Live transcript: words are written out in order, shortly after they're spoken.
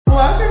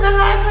Welcome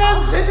to High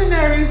Class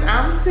Visionaries.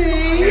 I'm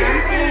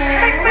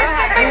T.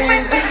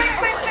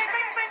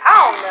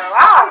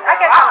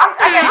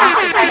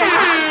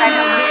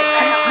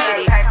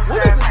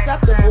 What is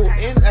acceptable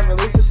in a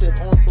relationship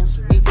on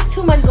social media? There's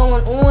too much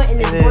going on in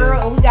this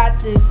world, and we got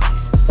this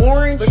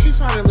orange. But you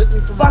trying to lick me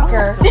from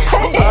fucker. my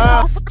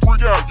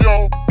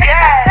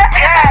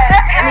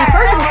I mean,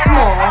 first it was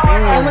small,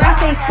 and when I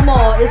say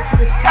small, it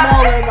was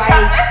smaller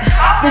like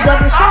the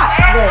double shot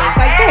was.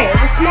 Like that,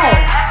 it was small.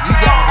 You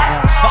guys are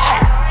on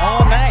fire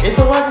all night. If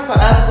it wasn't for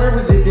us, where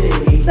would you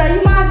be? So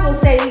you might as well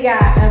say we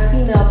got a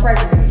female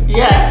president.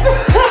 Yes.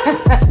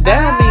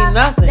 That don't mean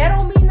nothing. That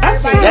don't mean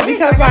nothing. That's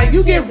because like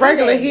you get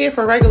regular hair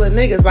for regular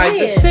niggas. Like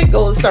the shit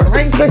goes to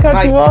ranking. To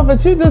cut you off,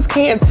 but you just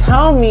can't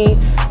tell me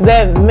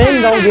that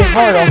men don't get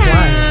hard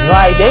offline.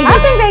 Like they get, I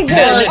think they do.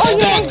 Now let's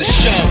start the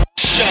show.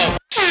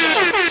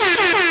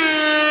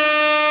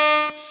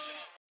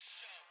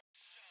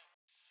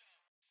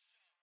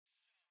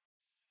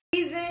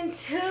 Season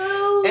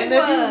 2. And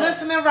if you're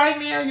listening right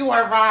now, you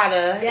are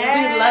Rada. Yes,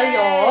 And we love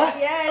y'all.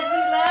 Yes, we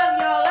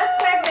love y'all. Let's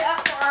clap it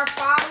up for our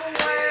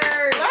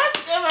followers. Let's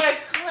give it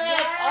a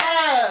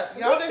clap up.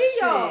 Y'all, We see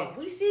y'all.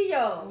 We see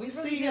y'all. We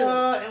really see do.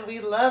 y'all and we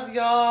love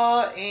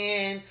y'all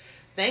and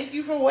thank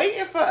you for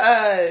waiting for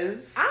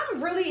us.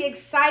 I'm really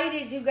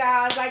excited, you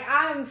guys. Like,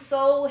 I'm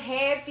so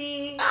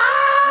happy. Like,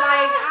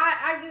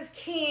 I just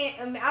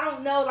can't, I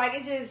don't know. Like,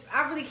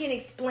 I really can't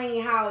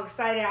explain how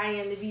excited I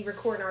am to be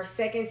recording our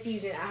second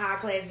season of High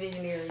Class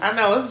Visionaries. I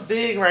know it's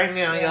big right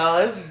now, y'all.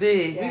 It's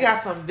big. Yes. We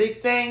got some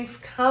big things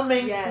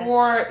coming Yes.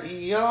 for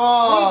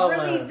y'all. We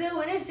really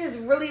do, and it's just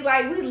really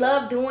like we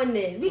love doing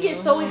this. We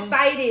get so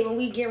excited when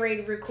we get ready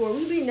to record.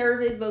 We be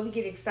nervous, but we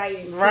get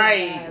excited too,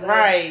 Right.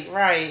 guys. Like,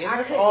 And I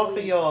that's couldn't all for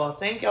believe- y'all.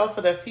 Thank y'all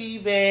for the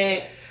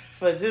feedback,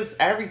 for just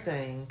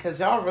everything, because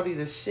y'all really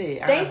the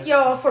shit. Thank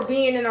y'all for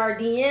being in our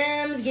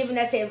DMs, giving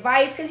us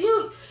advice, because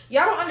y'all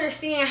don't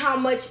understand how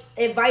much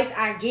advice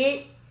I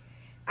get.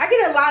 I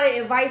get a lot of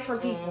advice from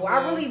people.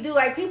 I really do.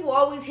 Like, people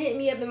always hit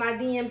me up in my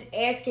DMs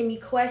asking me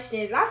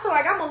questions. I feel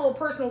like I'm a little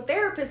personal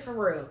therapist for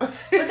real. But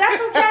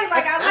that's okay.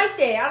 Like, I like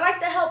that. I like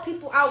to help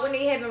people out when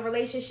they having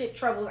relationship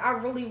troubles. I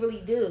really,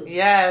 really do.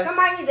 Yes.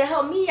 Somebody needs to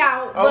help me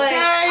out, but Okay.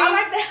 I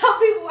like to help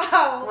people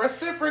out.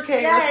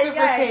 Reciprocate.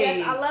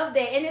 Yes, I love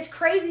that. And it's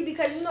crazy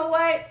because you know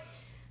what?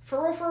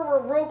 For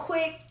real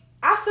quick,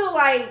 I feel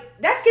like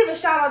let's give a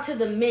shout out to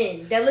the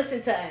men that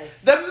listen to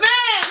us. The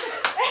men!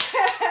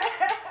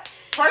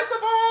 First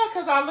of all,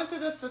 because I looked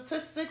at the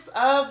statistics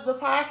of the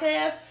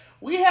podcast,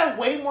 we have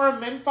way more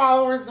men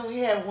followers than we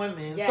have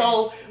women. Yes,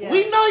 So yes.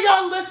 we know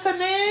y'all listening.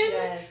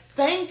 Yes.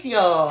 Thank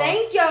y'all.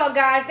 Thank y'all,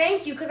 guys.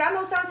 Thank you. Because I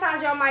know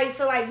sometimes y'all might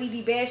feel like we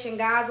be bashing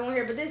guys on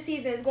here, but this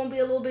season is going to be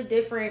a little bit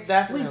different.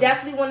 Definitely. We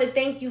definitely want to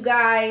thank you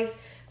guys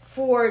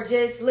for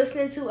just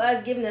listening to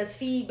us, giving us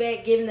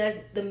feedback, giving us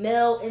the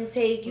male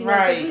intake, you know,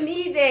 because Right. we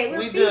need that. We're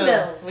We do.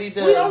 females. We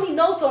do. We only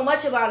know so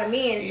much about a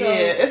man, so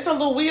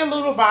Yeah, we a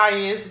little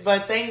biased,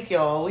 but thank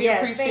y'all. We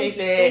Yes, appreciate thank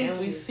you, that, thank and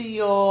we you. see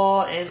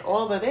y'all and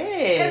all of that.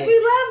 because we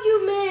love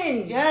you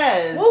men.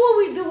 Yes. What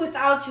would we do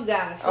without you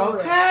guys? For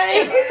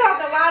Okay. real? We talk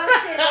a lot of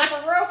shit, but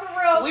for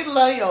real. We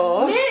love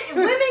y'all. Women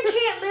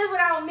can't live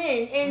without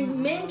men, and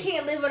men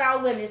can't live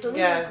without women. So we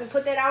Yes. just gonna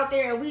put that out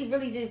there, and we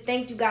really just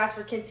thank you guys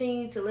for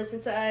continuing to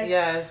listen to us.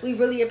 Yes. We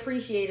really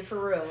appreciate it for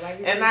real. Like,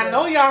 we And really I do.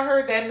 know y'all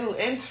heard that new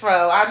intro.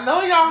 I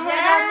know y'all heard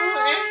Yes,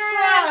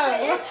 that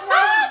the new intro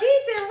was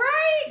decent,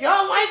 right?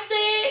 Y'all like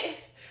that?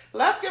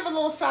 Let's give a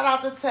little shout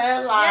out to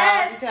Ted Live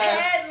Yes, because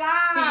Ted he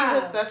Live.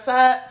 hooked us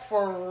up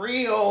for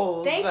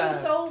real. Thank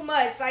you so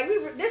much. Like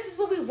this is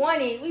what we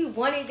wanted. We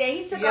wanted that.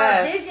 He took our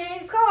Yes. vision.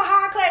 It's called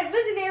High Class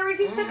Visionaries.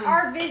 He took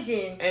our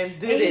vision And he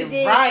did it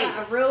did right.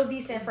 something real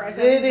decent for us.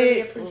 and Did we really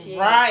it appreciate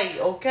right,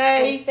 it.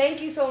 okay? So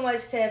thank you so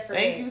much, Ted, for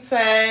Thank that. you,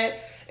 Ted.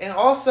 And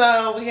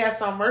also, we have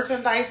some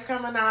merchandise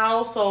coming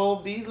out, so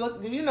be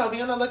on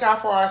the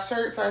lookout for our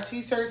shirts, our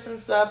t-shirts and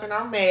stuff, and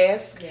our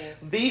masks. Yes.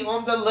 Be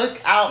on the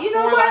lookout. You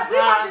know for what?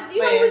 the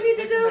You know what we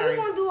need to do? Visionary.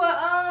 We're gonna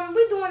do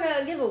we're doing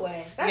a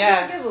giveaway. That's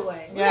Yes. a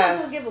giveaway. We're Yes.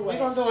 gonna do a giveaway. We're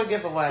gonna do a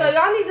giveaway. So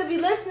y'all need to be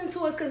listening to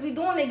us because we're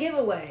doing a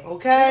giveaway.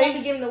 Okay. We're gonna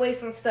be giving away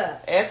some stuff.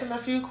 Asking a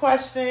few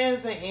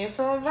questions and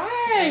answering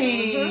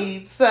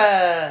right.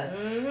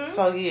 Mm-hmm.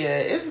 So yeah,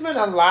 it's been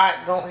a lot.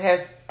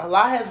 A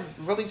lot has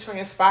really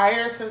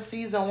transpired since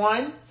season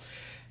 1,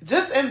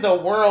 just in the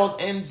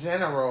world in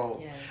general.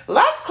 Yes.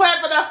 Let's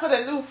clap it up for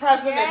the new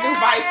president, new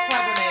vice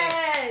Yes.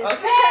 president.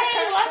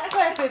 Okay, let's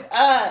clap it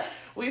up.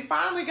 We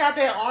finally got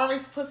that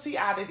orange pussy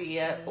out of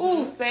there.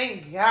 Ooh,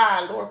 thank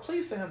God. Lord,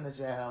 please send him to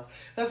jail.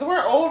 Because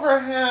we're over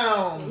him.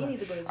 Yeah, he need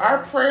to go to jail. Our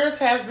prayers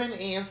have been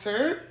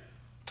answered.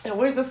 And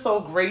we're just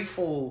so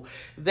grateful.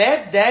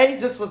 That day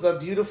just was a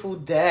beautiful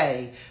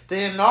day.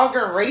 The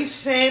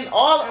inauguration,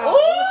 all it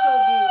was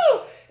so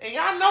ooh! And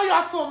y'all know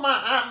y'all saw my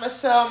Aunt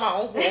Michelle, my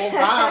Uncle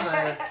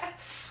Obama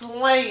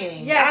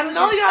slaying. Yes, I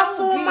know which is y'all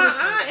so saw my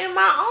beautiful. aunt and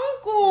my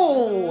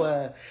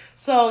uncle.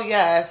 So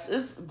yes,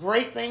 it's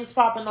great things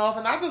popping off,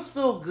 and I just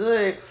feel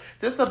good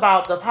just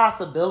about the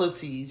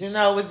possibilities. You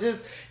know,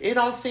 it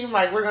don't seem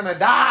like we're gonna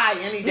die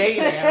any day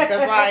now,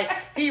 because like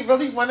he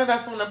really wanted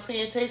us on the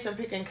plantation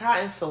picking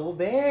cotton so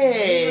bad.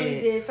 He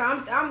really did. So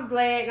I'm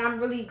glad, and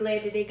I'm really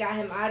glad that they got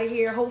him out of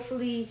here.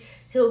 Hopefully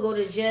he'll go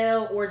to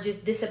jail or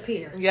just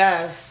disappear.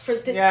 Yes.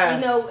 You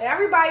know,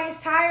 everybody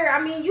is tired.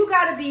 I mean, you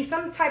got to be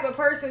some type of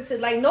person to,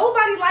 like,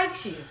 nobody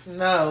likes you.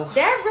 No.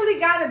 That really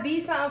got to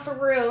be something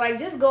for real. Like,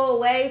 just go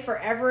away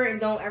forever and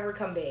don't ever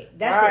come back.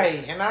 That's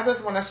right. it. And I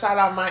just want to shout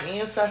out my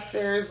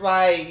ancestors.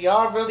 Like,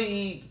 y'all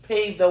really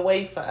paved the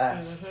way for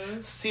us.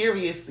 Mm-hmm.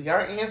 Seriously.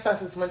 Our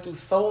ancestors went through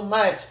so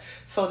much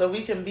so that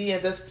we can be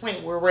at this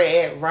point where we're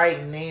at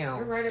right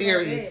now. Right.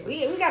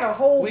 Seriously. We got a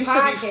whole we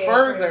podcast. Should be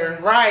further.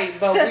 Right.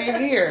 But we're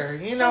here.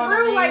 You know what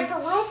I mean? Like,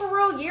 for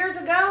real, years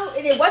ago,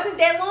 and it wasn't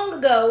that long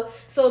ago,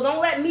 so don't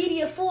let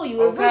media fool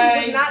you. It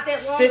really was not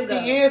that long 50 ago.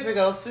 50 years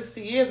ago,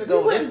 60 years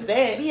ago, if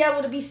that. Be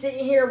able to be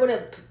sitting here with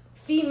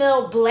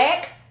a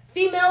black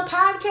female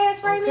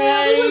podcast right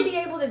now. We wouldn't be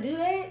able to do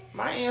that.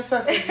 My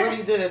ancestors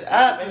really did it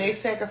up, and they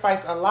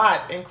sacrificed a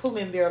lot,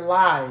 including their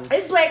lives.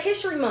 It's Black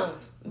History Month.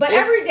 But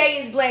every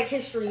day is Black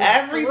History Month.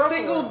 Every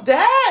single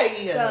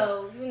day.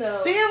 So, you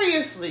know.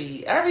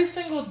 Seriously, every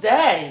single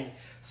day.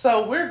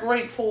 So we're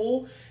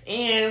grateful,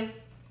 and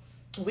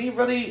we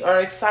really are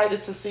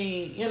excited to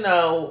see, you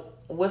know,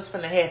 what's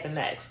going to happen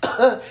next.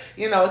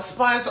 You know,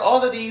 expunge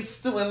all of these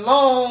student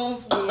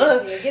loans. You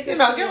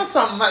know, give us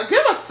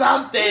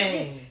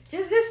something.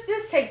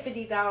 Just take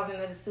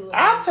 50,000 of the student.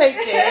 I'll take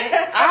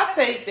that. I'll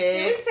take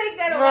that. We take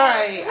that away.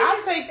 Right.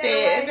 I'll take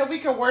that. And then we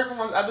can work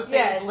on other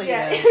things later.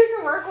 Yeah. We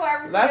can work on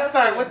everything. Let's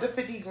start else. with the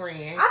 50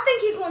 grand. I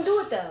think he's going to do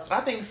it though. I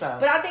think so.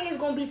 But I think it's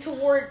going to be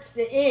towards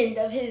the end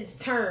of his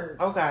term.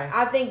 Okay.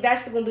 I think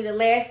that's going to be the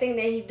last thing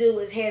that he do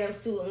is have them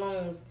student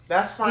loans.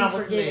 That's fine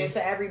with forgiven me. For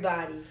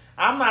everybody.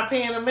 I'm not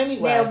paying them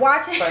anyway. Now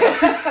watch it.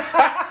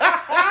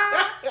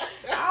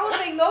 I don't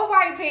think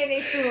nobody paying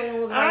their student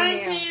loans right now. I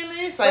ain't paying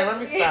this. Like, let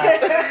me stop.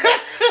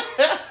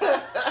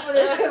 For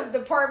the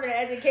Department of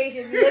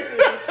Education, listening.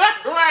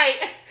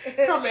 Right.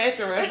 Come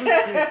after us.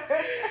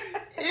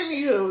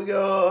 Anywho,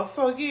 y'all.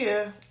 So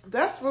yeah,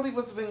 that's really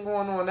what's been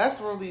going on.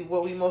 That's really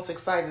what we most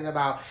excited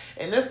about.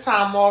 And this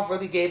time off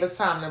really gave us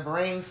time to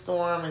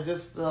brainstorm and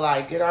just to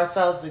like get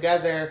ourselves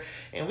together.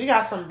 And we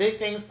got some big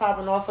things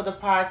popping off for the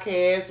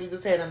podcast. We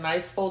just had a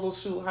nice photo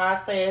shoot, high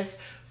class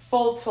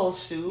photo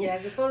shoot. Yeah,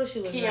 the photo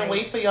shoot was Can't nice.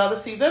 wait for y'all to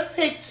see the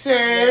pictures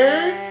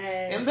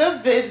and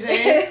the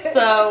vision.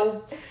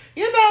 So,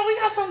 you know, we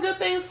got some good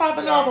things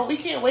popping off, but we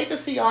can't wait to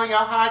see all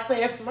y'all high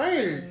class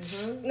merch.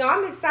 Mm-hmm. No,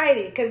 I'm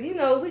excited because, you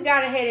know, we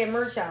got to have that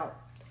merch out.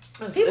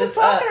 It's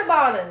talking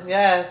about us.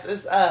 Yes,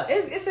 it's up.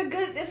 It's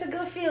a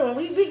good feeling.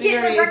 We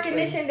getting the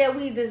recognition that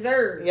we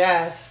deserve.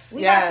 Yes.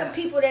 We got some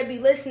people that be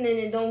listening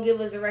and don't give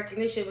us the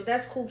recognition, but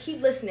that's cool.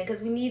 Keep listening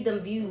because we need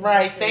them views.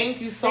 Right. Thank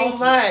you so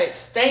much.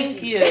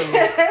 Thank you.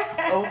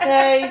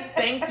 Okay.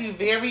 Thank you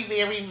very,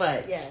 very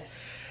much. Yes.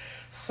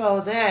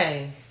 So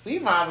dang, we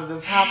might as well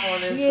just hop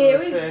on into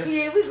it,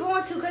 sis. We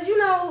going to because, you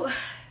know,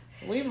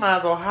 we might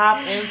as well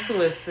hop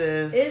into it,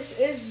 sis.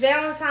 It's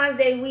Valentine's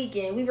Day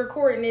weekend. We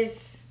recording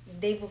this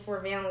day before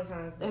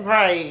Valentine's Day.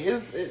 Right.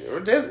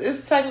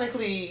 It's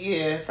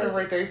technically,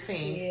 February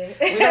 13th. Yeah.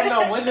 We don't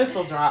know when this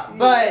will drop.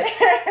 But,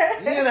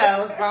 you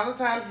know, it's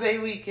Valentine's Day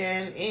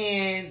weekend.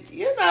 And,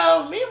 you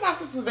know, me and my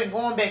sister's been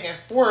going back and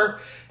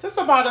forth just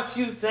about a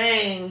few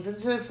things. And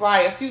just,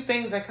 like, a few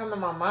things that come to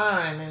my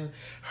mind and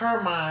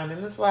her mind.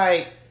 And it's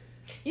like...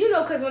 You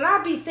know, because when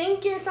I be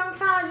thinking,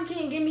 sometimes you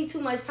can't give me too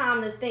much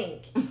time to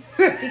think.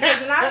 Because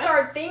when I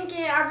start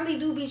thinking, I really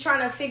do be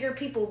trying to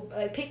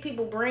pick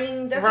people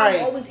brains. That's why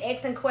I'm always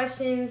asking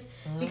questions.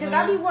 Because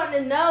I be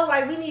wanting to know,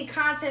 like, we need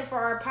content for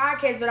our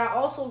podcast, but I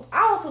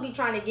also be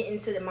trying to get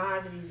into the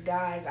minds of these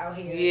guys out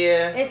here.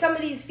 Yeah. And some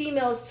of these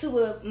females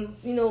too,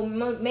 you know,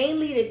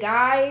 mainly the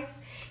guys.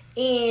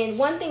 And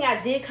one thing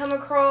I did come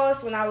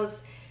across when I was,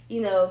 you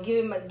know,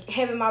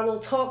 having my little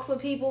talks with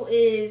people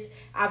is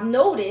I've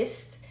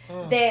noticed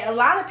that a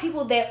lot of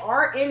people that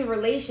are in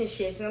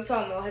relationships, and I'm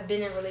talking about have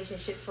been in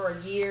relationships for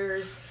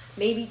years,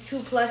 maybe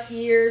 2+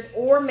 years,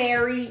 or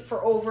married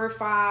for over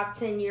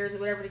 5-10 years, or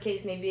whatever the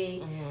case may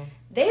be,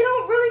 they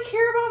don't really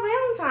care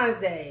about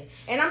Valentine's Day.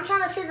 And I'm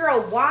trying to figure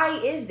out why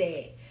is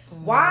that?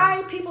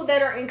 Why people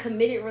that are in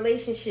committed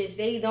relationships,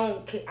 they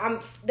don't...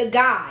 the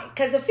guy.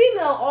 Because the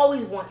female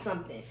always wants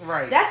something.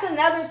 Right. That's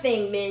another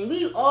thing, man.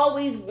 We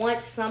always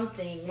want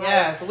something. Right?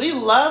 Yes, we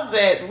love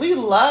that. We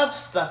love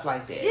stuff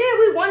like that. Yeah,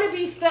 we want to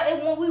be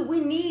felt. We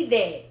need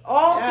that.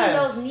 All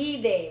females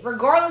need that.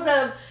 Regardless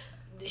of...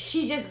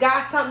 She just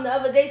got something the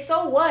other day.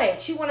 So what?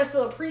 She want to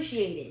feel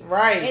appreciated.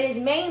 Right. And it's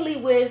mainly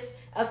with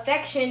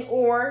affection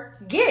or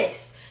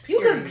gifts. You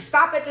Period. could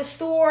stop at the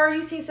store.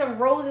 You see some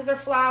roses or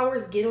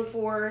flowers, get them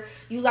for her.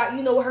 You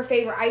know what her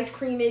favorite ice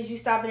cream is. You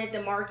stopping at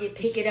the market,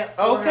 pick it up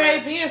for her.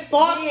 Okay, being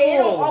thoughtful. Yeah, it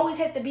don't always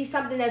have to be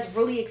something that's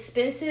really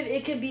expensive.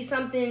 It could be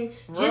something,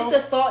 just the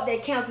thought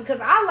that counts. Because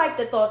I like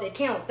the thought that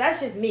counts. That's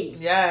just me.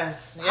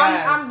 Yes.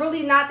 I'm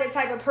really not that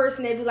type of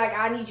person that be like,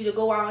 I need you to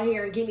go out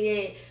here and give me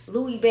that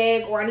Louis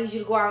bag, or I need you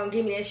to go out and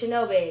give me that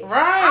Chanel bag. Right.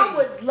 I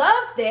would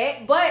love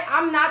that, but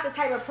I'm not the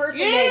type of person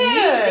that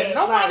needs that.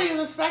 Nobody Like,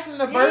 is expecting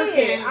the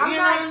Birkin. I'm you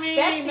know not what I mean?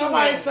 expecting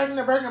Nobody's that. expecting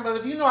the Birkin. But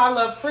if you know I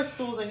love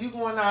crystals and you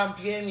going out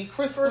and getting me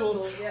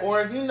crystals, yeah.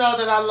 or if you know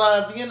that I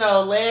love,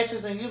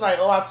 lashes and you like,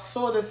 oh, I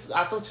saw this,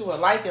 I thought you would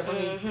like it. Let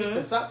me pick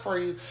this up for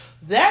you.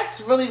 That's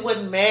really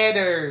what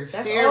matters.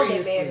 That's seriously.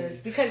 all that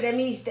matters, because that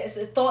means that's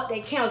the thought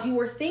that counts. You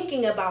were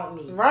thinking about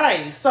me.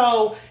 Right.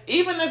 So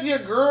even if your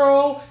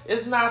girl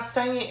is not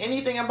saying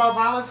anything about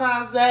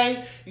Valentine's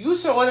Day, you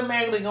should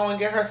automatically go and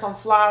get her some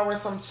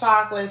flowers, some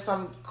chocolate,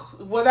 some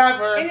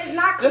whatever. And it's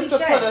not cliche.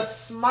 Just to put a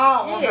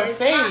smile on her it's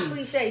face. not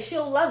cliche.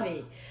 She'll love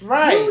it.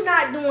 Right. You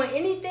not doing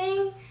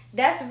anything,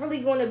 that's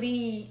really going to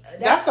be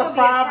That's gonna a be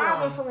problem. a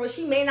problem for her.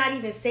 She may not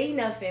even say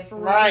nothing for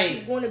real. Right.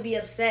 She's going to be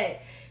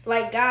upset.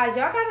 Like, guys,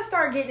 y'all got to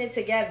start getting it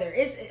together.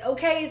 It's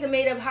okay, it's a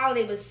made up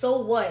holiday, but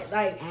so what?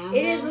 Like,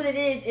 it is what it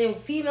is. And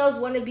females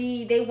want to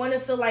they want to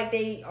feel like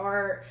they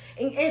are,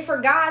 and for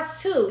guys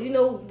too,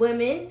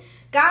 women,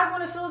 guys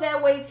want to feel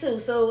that way too.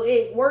 So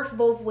it works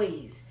both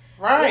ways.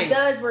 Right. It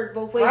does work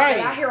both ways. Right.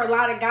 But I hear a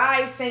lot of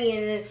guys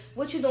saying,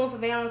 "What you doing for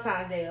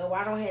Valentine's Day?" "Oh,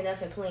 I don't have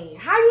nothing planned."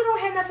 How you don't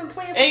have nothing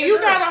planned for And your you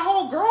girl? got a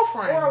whole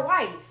girlfriend. Or a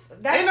wife.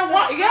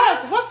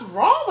 Yes, what's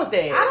wrong with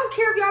that? I don't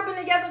care if y'all been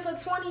together for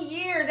 20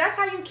 years. That's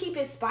how you keep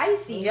it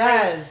spicy.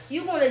 Yes. Like,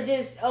 you gonna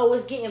just,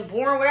 it's getting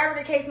boring, whatever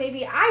the case may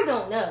be. I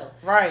don't know.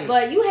 Right.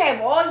 But you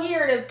have all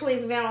year to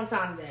play for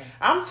Valentine's Day.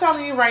 I'm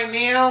telling you right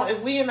now,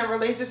 if we in a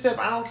relationship,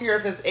 I don't care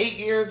if it's 8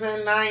 years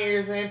in, 9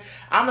 years in,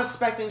 I'm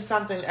expecting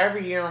something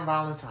every year on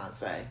Valentine's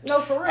Day.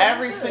 No, for real.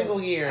 Every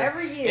single year.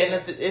 Every year.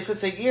 And if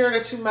it's a year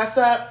that you mess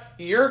up,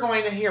 you're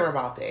going to hear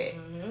about that.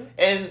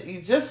 And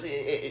you just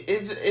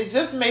it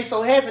just may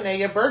so happen that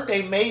your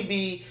birthday may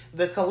be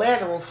the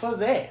collateral for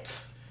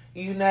that.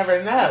 You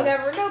never know. You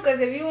never know, because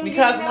if you don't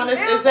Because give when them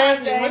it's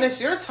Valentine's Day, when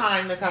it's your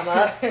time to come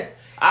up,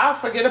 I'll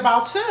forget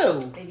about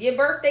you. if your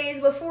birthday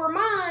is before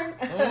mine,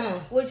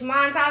 which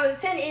mine times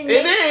 10 It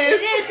is. It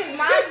is, because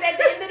mine's at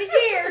the end of the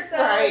year. So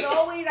Right.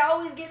 I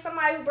always get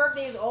somebody whose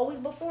birthday is always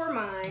before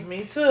mine.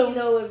 Me too.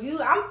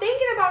 I'm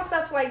thinking about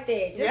stuff like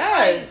that. Just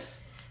Yes. Like, Yes.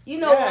 you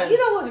know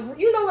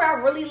what I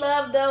really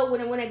love though,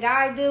 when a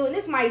guy do, and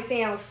this might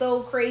sound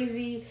so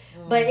crazy,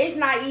 but it's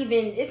not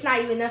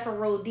even nothing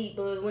real deep.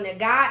 But when a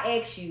guy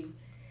asks you,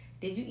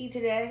 "Did you eat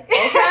today?"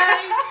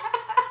 Okay.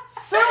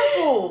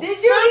 Simple.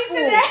 Did you eat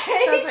today?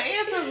 Because the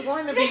answer is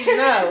going to be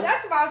no.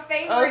 That's my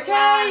favorite Okay,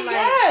 line. Like,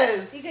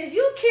 yes. because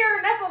you care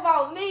enough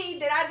about me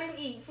that I didn't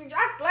eat.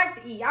 I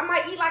like to eat. I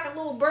might eat like a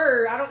little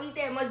bird. I don't eat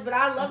that much, but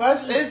I love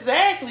to eat.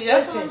 Exactly.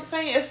 That's what I'm Listen.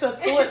 saying. It's a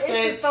thought It's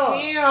that a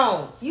thought.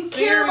 counts. You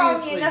care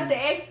about me enough to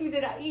ask me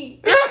that I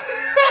eat. And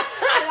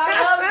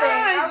I love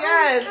that.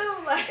 I really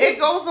do. Like, It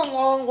goes a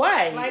long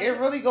way. like, It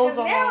really goes a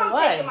 'cause now long I'm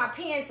way. taking my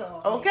pants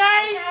off.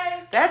 Okay?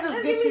 That just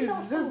Just gets give me you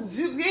some just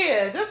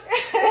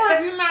food. or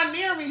if you're not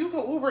near me, you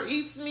can Uber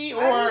Eats me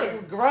or Right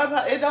here.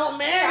 Grubhub. It don't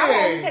I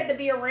always matter. have to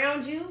be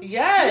around you.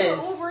 Yes. You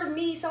can Uber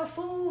me some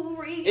food,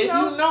 Uber Eats. If you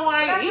know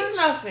I ain't whatever. eat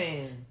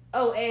nothing.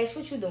 Oh, Ash,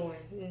 what you doing?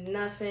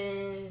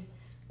 Nothing.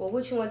 Well,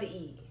 what you want to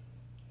eat?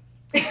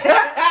 You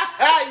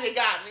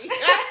got me.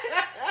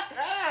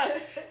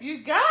 You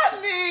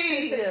got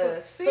me.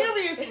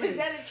 Seriously. Is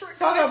that a trick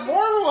So the question?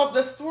 moral of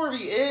the story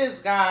is,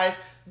 guys,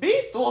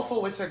 be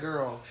thoughtful with your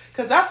girl.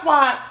 Because that's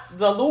why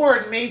the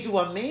Lord made you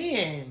a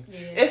man. Yeah.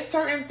 It's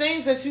certain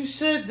things that you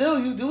should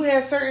do. You do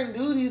have certain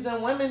duties,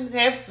 and women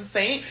have the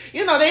same.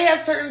 They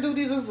have certain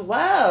duties as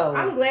well.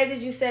 I'm glad that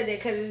you said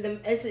that,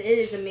 because it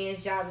is a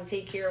man's job to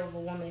take care of a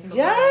woman.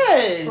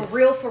 Yes.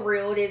 For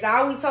real, it is. I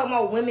always talk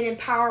about women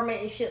empowerment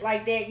and shit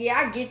like that. Yeah,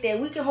 I get that.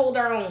 We can hold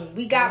our own.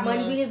 We got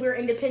money. We're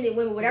independent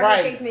women, whatever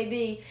Right. the case may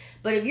be.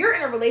 But if you're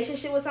in a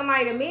relationship with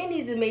somebody, the man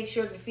needs to make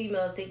sure the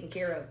female is taken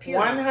care of.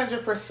 Period.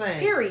 100%.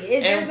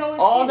 Period. There's And no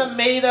excuse. all the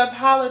made up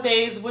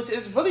holidays, which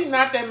is really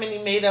not that many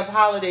made up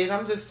holidays.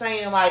 I'm just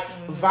saying, like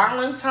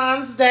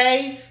Valentine's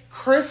Day,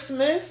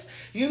 Christmas,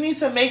 you need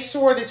to make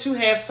sure that you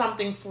have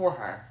something for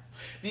her.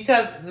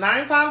 Because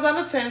 9 times out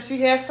of 10, she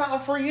has something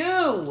for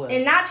you.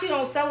 And not you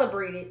don't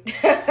celebrate it.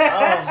 Oh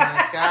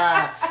my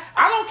God.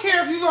 I don't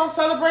care if you don't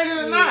celebrate it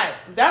or not.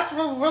 That's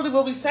really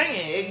what we're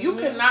saying. You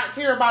cannot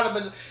care about it,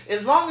 but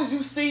as long as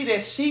you see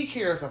that she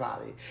cares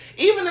about it.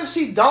 Even if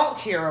she don't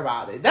care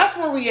about it. That's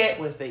where we at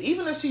with it.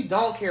 Even if she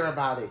don't care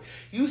about it,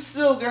 you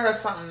still give her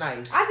something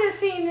nice. I just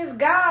seen this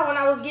guy when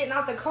I was getting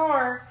out the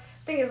car.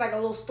 I think it's like a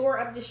little store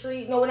up the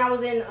street. No, when I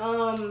was in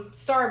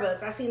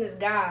Starbucks, I seen this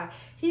guy.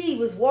 He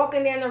was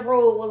walking down the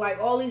road with like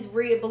all these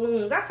red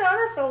balloons. I said, "Oh,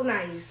 that's so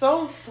nice."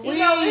 So sweet.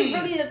 It's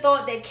really the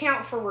thought that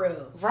count for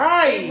real.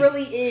 Right. It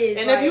really is.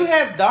 And if you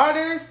have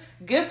daughters,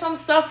 Get some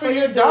stuff for For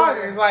your your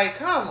daughter. daughters. Like,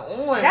 come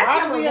on. That's Why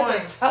do number we have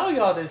one. to tell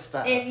y'all this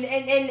stuff?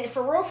 And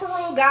for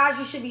real, guys,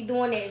 you should be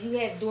doing that if you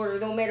have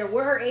daughters, no matter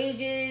what her age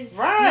is.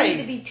 Right. You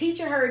need to be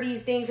teaching her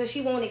these things so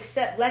she won't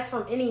accept less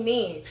from any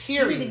man.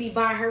 Period. You need to be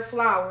buying her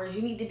flowers.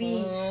 You need to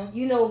be, Mhm.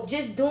 you know,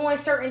 just doing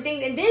certain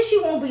things. And then she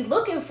won't be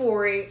looking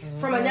for it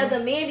from another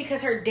man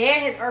because her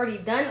dad has already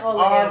done all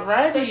of that.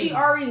 Already. So she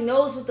already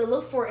knows what to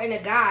look for in a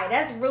guy.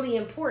 That's really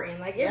important.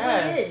 Like, it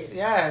really is.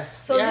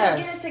 Yes. So just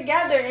get it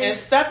together And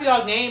step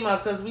y'all game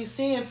up because we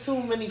seeing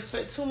too many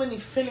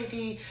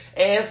finicky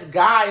ass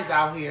guys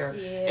out here,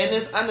 Yeah. and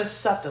it's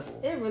unacceptable.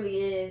 It really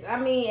is. I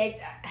mean,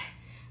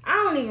 I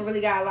don't even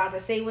really got a lot to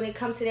say when it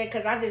comes to that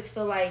because I just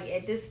feel like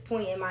at this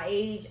point in my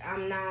age,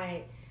 I'm not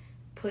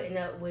putting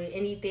up with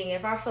anything.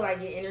 If I feel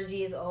like your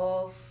energy is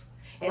off,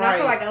 and I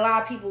feel Right. like a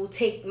lot of people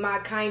take my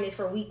kindness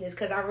for weakness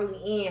because I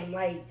really am.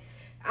 Like,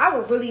 I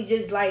would really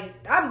just like,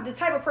 I'm the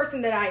type of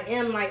person that I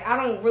am. Like, I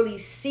don't really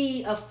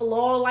see a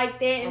flaw like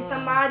that in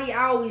somebody.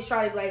 I always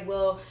try to be like,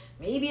 well,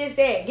 maybe it's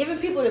that. Giving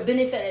people the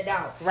benefit of the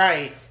doubt.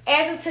 Right.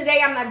 As of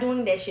today, I'm not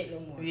doing that shit no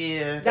more.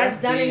 Yeah. That's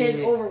done and big.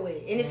 it's over with.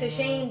 And it's a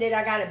shame that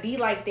I gotta be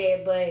like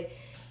that, but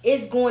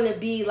it's going to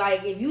be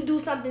like, if you do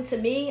something to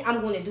me,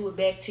 I'm going to do it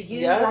back to you,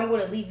 Yeah. or I'm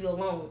going to leave you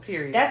alone.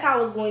 Period. That's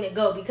how it's going to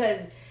go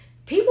because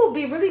people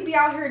really be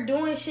out here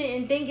doing shit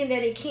and thinking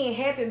that it can't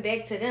happen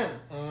back to them.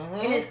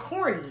 And it's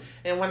corny.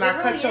 And when It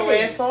I cut really your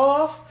is. ass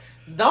off,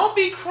 don't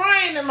be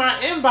crying in my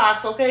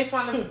inbox, okay?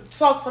 Trying to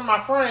talk to my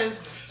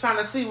friends, trying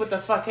to see what the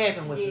fuck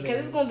happened with Yeah, me. because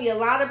it's going to be a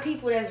lot of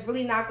people that's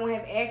really not going to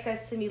have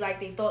access to me like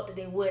they thought that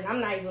they would. I'm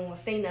not even going to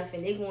say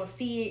nothing. They going to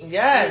see it.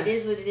 Yes. And it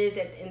is what it is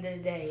at the end of the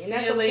day. And See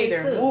that's you okay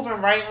later. too.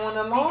 Moving right on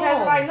along.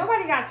 Because like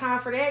nobody got time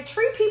for that.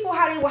 Treat people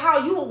how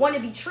you would want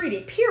to be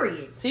treated.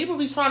 Period. People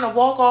be trying to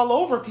walk all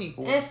over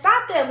people. And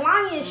stop that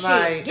lying shit.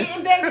 Right.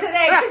 Getting back to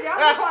that, because y'all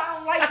know I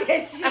don't like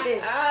that shit.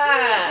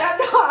 Y'all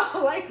know I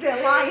don't like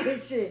that lying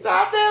shit.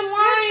 Stop that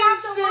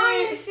Stop the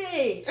lying lying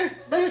shit. shit.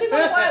 But you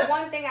know what?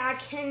 One thing I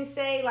can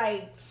say,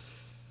 like,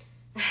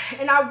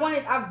 and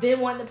I've been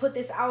wanting to put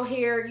this out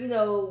here, you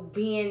know,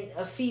 being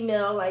a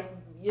female like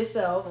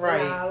yourself.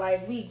 Right.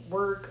 Like, we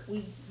work,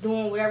 we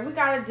doing whatever we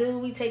gotta do,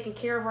 we taking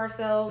care of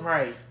ourselves.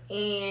 Right.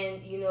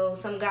 And, you know,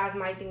 some guys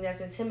might think that's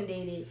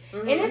intimidated.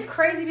 Mm-hmm. And it's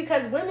crazy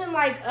because women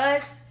like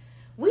us,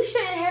 we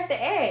shouldn't have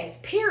to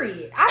ask,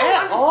 period. I At don't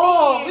understand.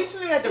 all. We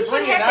shouldn't have to We bring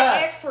shouldn't it have up.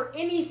 to ask for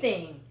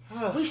anything.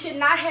 Ugh. We should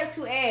not have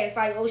to ask,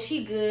 like, oh,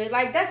 she good.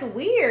 Like, that's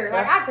weird.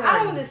 Like, That's I don't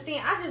corny.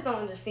 understand. I just don't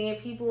understand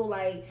people.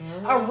 Like,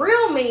 Mm-hmm. a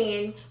real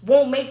man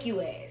won't make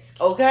you ask.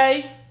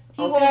 Okay?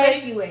 He won't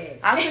make you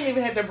ask. I shouldn't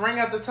even have to bring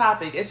up the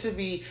topic. It should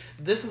be,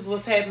 this is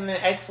what's happening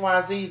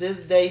XYZ this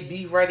day.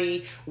 Be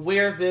ready.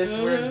 Wear this.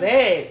 Wear Mm-hmm.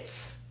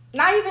 that.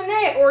 Not even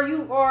that, or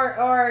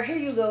here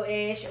you go,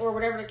 Ash, or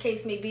whatever the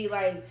case may be.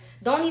 Like,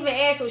 don't even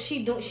ask what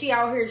she do. She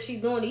out here, she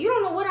doing it. You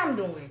don't know what I'm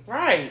doing.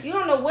 Right. You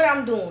don't know what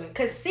I'm doing.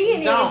 Because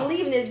seeing it Don't. and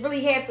believing it is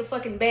really half the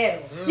fucking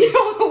battle. You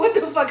don't know what the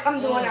fuck I'm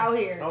doing out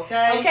here.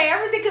 Okay. Okay,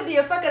 everything could be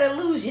a fucking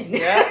illusion.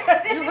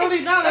 Yeah. You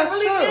really don't. That's It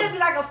really true. could be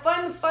like a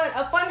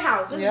fun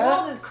house. This Yeah.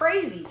 world is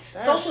crazy.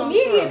 That's Social so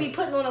media true. be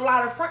putting on a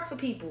lot of fronts for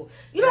people.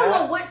 You don't Yeah.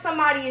 know what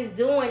somebody is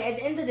doing. At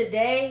the end of the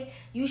day,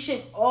 you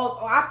should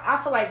I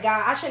feel like,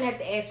 God, I shouldn't have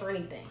to ask for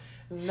anything.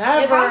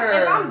 Never.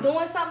 If I'm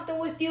doing something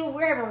with you,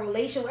 we're having a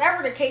relation,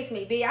 whatever the case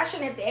may be, I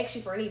shouldn't have to ask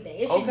you for anything.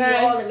 It should be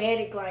Okay.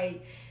 automatic,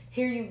 like,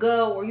 here you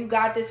go, or you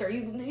got this, or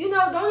you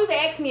know, don't even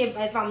ask me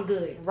if I'm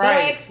good.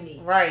 Right. Don't ask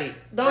me. Right.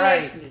 Don't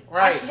right. ask me.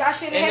 Right. I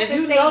shouldn't and have if to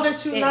you say know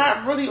that you're that.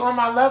 not really on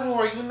my level,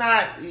 or you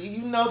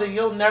know that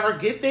you'll never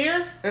get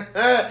there,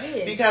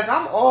 because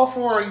I'm all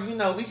for, you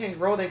know, we can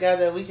grow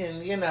together, we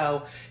can, you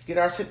know, get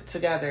our shit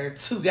together.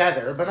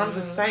 But I'm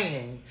just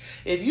saying,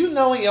 if you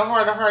know in your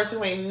heart of hearts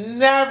you ain't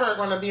never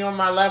gonna be on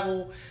my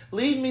level,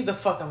 leave me the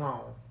fuck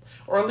alone,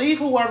 or leave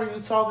whoever you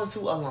talking to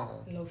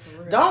alone. No,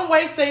 for real. Don't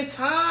waste their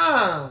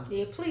time.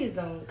 Yeah, please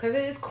don't, because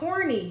it's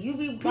corny.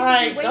 People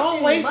Right, be wasting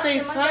don't waste months and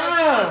their months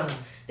at a time.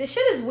 This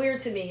shit is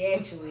weird to me,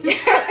 actually. Just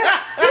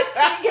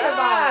thinking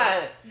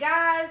about it.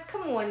 Guys,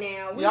 come on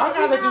now. Y'all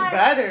gotta do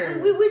better.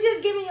 We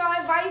just giving y'all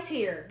advice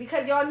here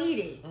because y'all need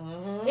it.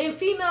 Mm-hmm. And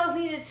females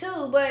need it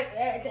too, but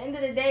at the end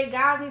of the day,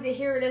 guys need to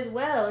hear it as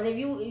well. And if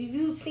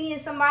you seeing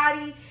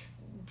somebody,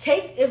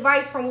 take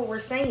advice from what we're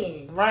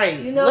saying. Right.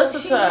 You know,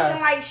 Listen she to us.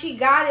 looking like she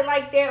got it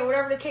like that, or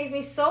whatever the case may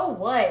be. So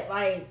what?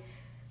 Like,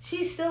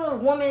 she's still a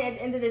woman at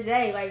the end of the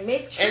day. Like,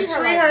 treat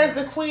her like as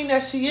the queen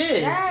that she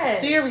is.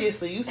 Yes.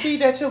 Seriously. You see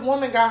that your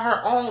woman got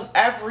her own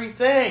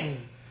everything.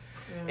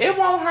 It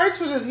won't hurt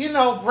you to, you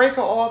know, break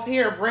her off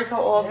here, break her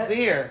off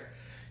there.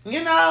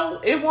 You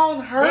know, it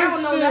won't hurt you.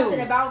 They don't know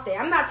nothing about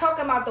that. I'm not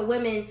talking about the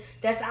women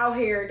that's out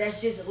here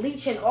that's just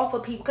leeching off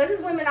of people. Because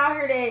there's women out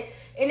here that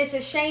And it's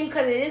a shame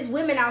because it is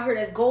women out here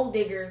that's gold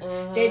diggers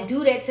that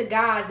do that to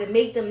guys that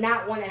make them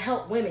not want to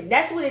help women.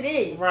 That's what it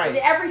is. Right. And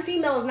every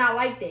female is not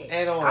like that.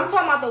 At all. I'm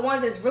talking about the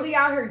ones that's really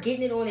out here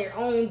getting it on their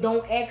own,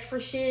 don't ask for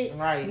shit.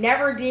 Right.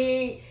 Never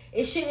did.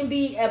 It shouldn't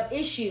be an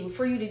issue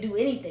for you to do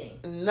anything.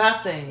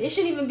 Nothing. It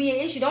shouldn't even be an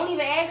issue. Don't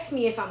even ask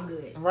me if I'm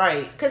good.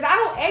 Right. Because I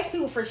don't ask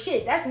people for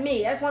shit. That's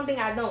me. That's one thing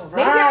I don't.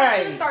 Maybe Right.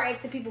 I should start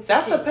asking people for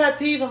That's shit. a pet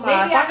peeve of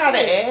mine. Maybe If I gotta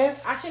should.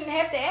 ask, I shouldn't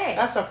have to ask.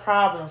 that's a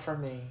problem for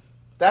me.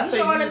 That's You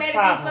should a huge automatically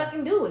problem.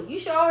 fucking do it. You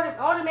should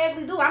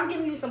automatically do it. I'm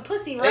giving you some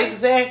pussy, right?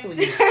 Exactly.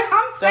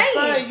 I'm saying.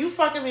 That's you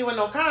fucking me with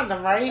no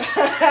condom, right?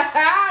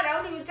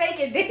 Don't even take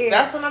it there.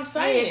 That's what I'm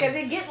saying. Because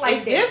it get like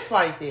it that. gets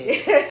like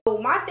that. So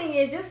my thing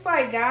is just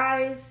like,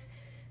 guys,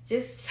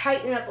 just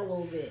tighten up a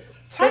little bit.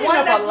 Tighten the ones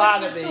up that's a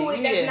lot of listening it,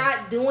 to yeah. that's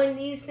not doing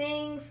these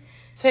things.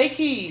 Take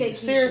heed. Take heed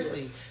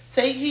Seriously.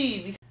 Take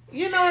heed.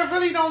 You know, it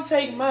really don't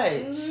take much.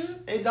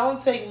 Mm-hmm. It don't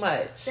take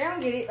much. They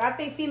don't get it. I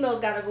think females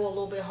got to go a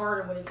little bit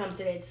harder when it comes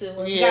to that too.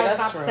 And you Yeah, got to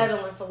that's stop true.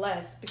 settling for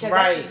less because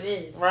Right. that's what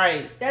it is.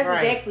 Right. That's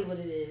right. exactly what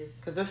it is.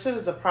 Because this shit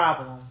is a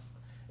problem.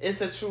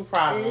 It's a true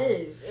problem. It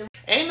is.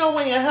 Ain't no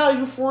way in hell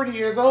you 40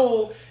 years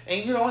old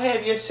and you don't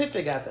have your shit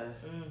together.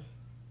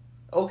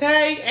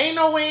 Okay? Ain't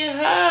no way in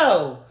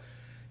hell.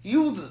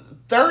 You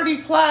 30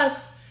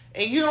 plus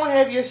and you don't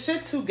have your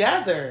shit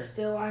together.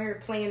 Still out here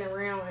playing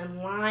around and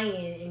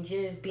lying and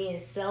just being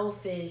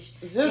selfish.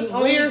 Just and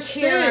only weird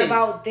caring shit.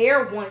 about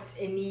their wants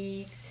and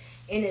needs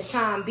in the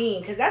time being.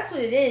 Because that's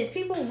what it is.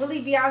 People really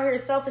be out here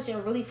selfish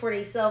and really for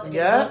themselves and they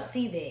don't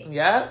see that.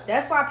 Yep.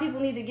 That's why people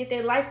need to get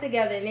their life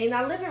together and they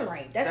not living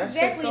right. That's That's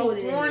exactly just so what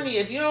it corny.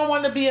 is. If you don't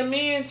want to be a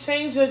man,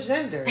 change your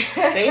gender.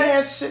 They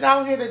have shit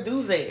out here to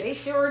do that. They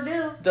sure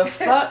do. The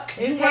fuck?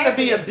 You It's want to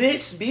be a happening.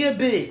 bitch? Be a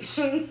bitch.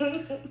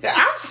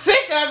 I'm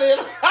sick of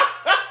it.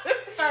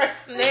 Start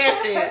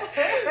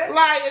snapping.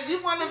 Like, if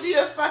you want to be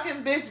a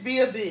fucking bitch, be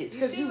a bitch.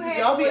 Because See what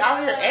y'all be happened out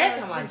with, here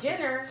acting like the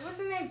Jenner. What's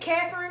her name?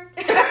 Catherine?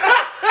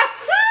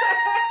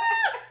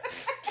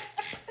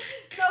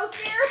 No,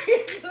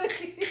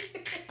 seriously.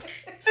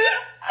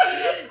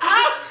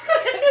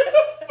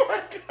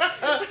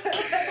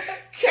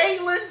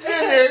 Caitlyn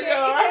Jenner,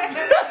 y'all.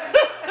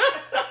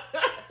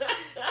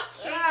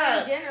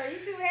 Caitlyn Jenner. You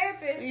see what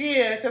happened?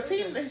 Yeah,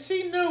 because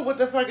she knew what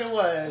the fuck it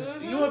was.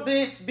 Mm-hmm. You a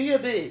bitch, be a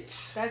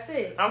bitch. That's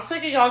it. I'm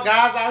sick of y'all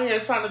guys out here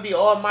trying to be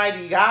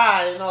almighty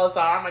God and all this.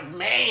 I'm like,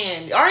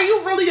 man, are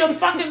you really a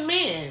fucking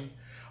man?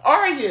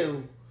 Are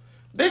you?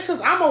 Bitch,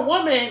 because I'm a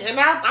woman and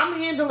I'm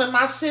handling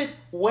my shit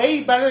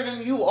way better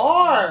than you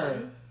are.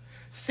 Mm-hmm. They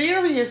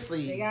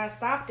Seriously. gotta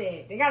stop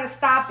that. They gotta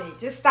stop it.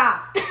 Just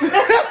stop.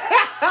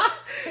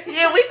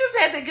 Yeah, we just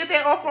had to get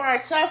that off our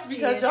chest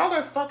because Yeah. y'all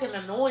are fucking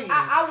annoying.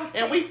 I was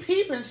and we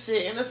peeping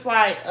shit and it's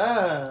like,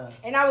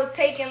 And I was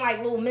taking like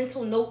little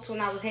mental notes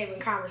when I was having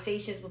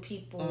conversations with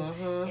people.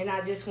 Mm-hmm. And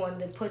I just wanted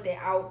to put that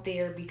out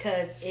there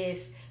because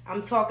if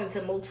I'm talking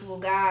to multiple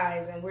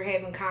guys and we're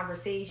having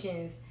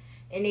conversations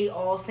and they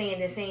all saying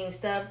the same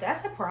stuff,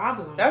 that's a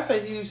problem. That's a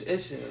huge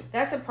issue.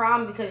 That's a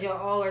problem because y'all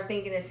all are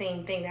thinking the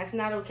same thing. That's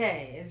not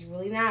okay. It's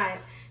really not.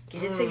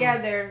 Get it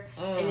together.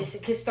 And it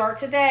can start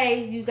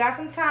today. You got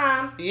some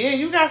time. Yeah,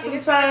 you got It some can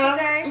start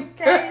time.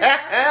 today.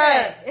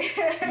 Okay?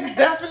 You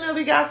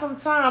definitely got some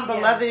time, Yeah.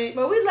 beloved.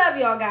 But we love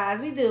y'all guys.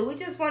 We do. We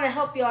just want to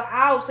help y'all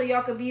out so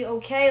y'all could be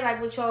okay,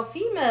 like with y'all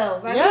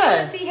females. Like we want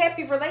Yes. to see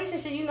happy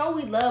relationship. You know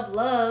we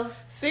love.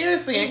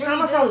 Seriously, We and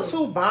really coming do. from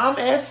two bomb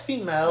ass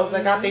females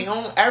that got their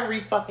own every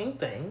fucking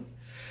thing,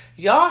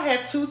 y'all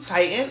have to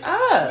tighten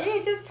up.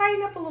 Yeah, just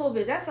tighten up a little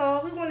bit. That's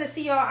all. We want to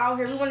see y'all out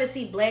here. We want to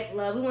see black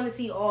love. We want to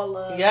see all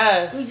love.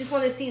 Yes. We just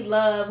want to see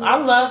love. We I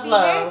want love to be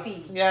love.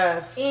 happy.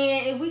 Yes.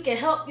 And if we can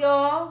help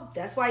y'all,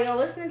 that's why y'all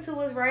listening to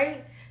us,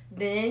 right?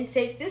 Then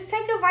take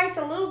advice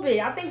a little bit.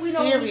 I think we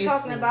know what we're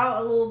talking Seriously.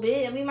 about a little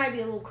bit, and we might be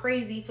a little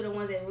crazy for the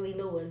ones that really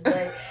know us.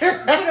 But for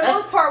the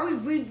most part,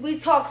 we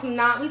talk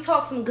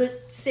some good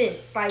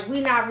sense. Like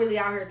we not really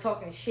out here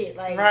talking shit.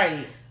 Like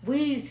Right.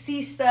 we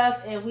see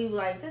stuff and we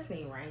like this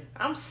ain't right.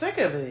 I'm sick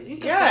of it. You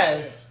can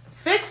Yes.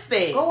 Fix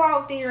that. Go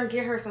out there and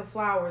get her some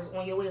flowers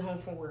on your way home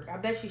from work. I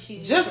bet you she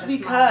Just gonna smile.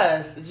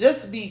 because.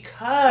 Just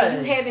because.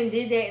 If you haven't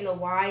did that in a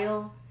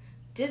while,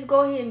 just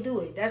go ahead and do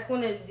it. It's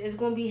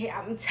gonna be.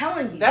 I'm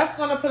telling you. That's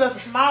gonna put a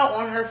smile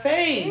on her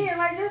face. Yeah,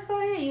 like just go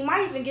ahead. You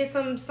might even get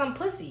some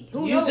pussy.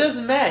 Who you knows? just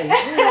may.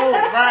 Who knows?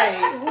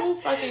 Right. Who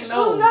fucking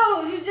knows? Who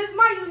knows? You just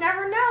might. You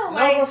never know. No,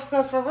 Like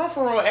because for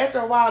real, after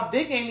a while,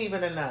 dick ain't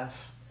even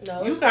enough.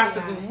 no, You it's got to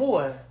really do not.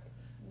 more.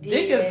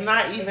 Dick Yeah. is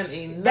not even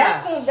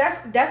enough.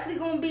 That's definitely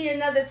gonna be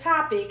another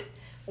topic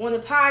on the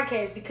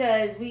podcast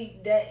because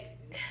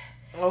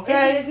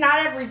Okay? it's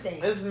not everything.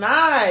 It's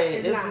not.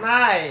 It's It's not.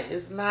 not.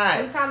 It's not.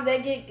 Sometimes they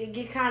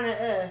get kind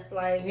of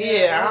like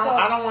Yeah, that's all-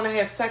 I don't want to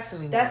have sex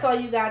anymore. That's all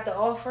you got to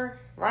offer.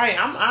 Right.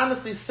 I'm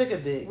honestly sick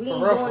of dick. We for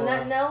ain't real, doing for real.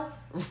 nothing else.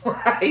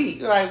 Right.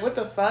 Like, what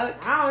the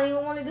fuck? I don't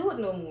even want to do it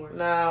no more.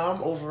 No,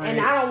 I'm over And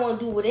it. I don't want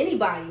to do it with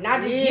anybody,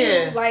 not just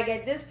Yeah. you. Like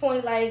at this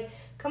point, like,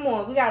 Come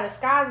on, we got the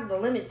skies is the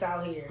limits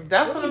out here.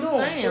 That's what we I'm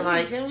doing? saying.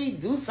 Like, can we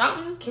do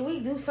something? Can we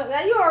do something?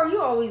 Now, you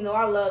always know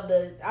I love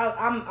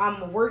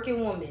I'm a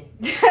working woman.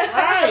 Right.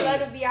 I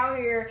love to be out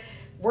here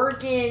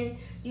working,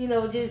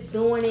 just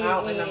doing it.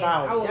 Out and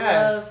about, I would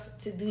yes. love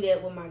to do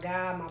that with my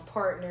guy, my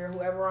partner,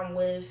 whoever I'm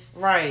with.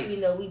 Right.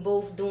 We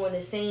both doing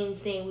the same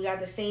thing. We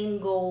got the same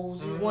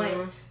goals. We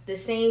want the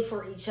same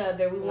for each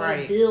other. We want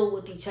Right. to build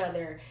with each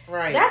other.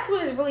 Right. That's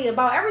what it's really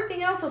about.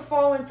 Everything else will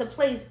fall into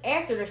place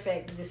after the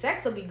fact. The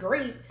sex will be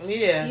great.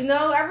 Yeah.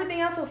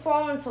 Everything else will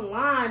fall into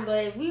line.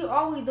 But if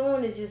all we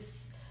doing is just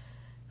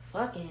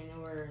fucking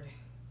or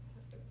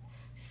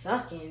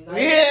sucking. Like,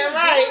 Yeah,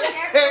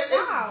 right.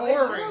 It's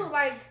boring. Dude,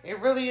 like, It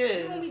really you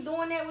is. gonna be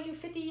doing that when you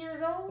 50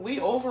 years old? We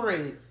over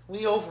it.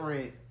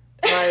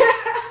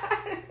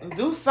 Like,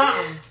 do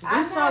something.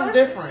 Do something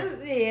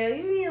different. Yeah,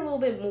 you need a little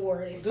bit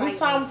more. Do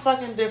something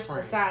fucking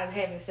different. Besides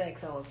having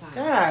sex all the time.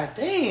 God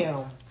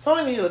damn.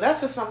 Telling you,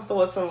 that's just some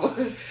thoughts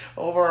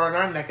over on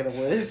our neck of the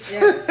woods.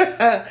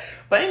 Yes.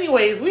 But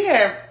anyways, we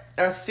have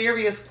a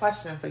serious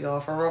question for y'all,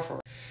 for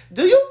real.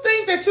 Do you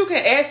think that you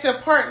can ask your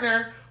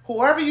partner,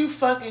 whoever you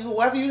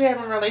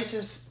having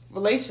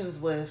relations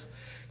with,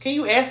 can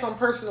you ask them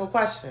personal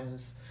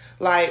questions?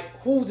 Like,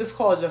 who just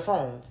called your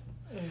phone?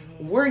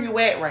 Mm-hmm. Where you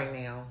at right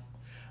now?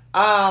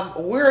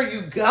 Where are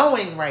you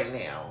going right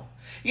now?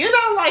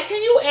 Like,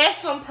 can you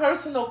ask some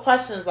personal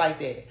questions like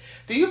that?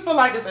 Do you feel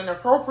like it's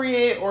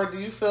inappropriate, or do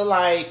you feel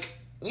like,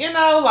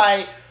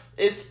 like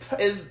it's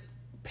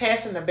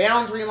passing the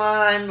boundary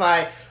line?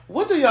 Like,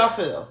 what do y'all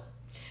feel?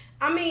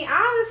 I mean,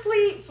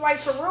 honestly, like,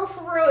 for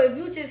real, if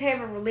you just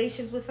having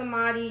relations with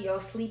somebody, y'all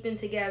sleeping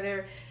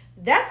together,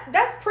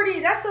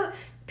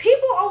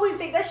 people always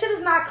think that shit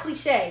is not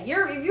cliche.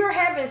 If you're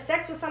having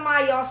sex with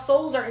somebody, y'all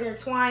souls are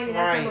intertwined, and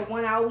that's Right. number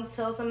one. I always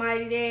tell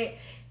somebody that.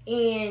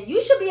 And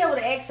you should be able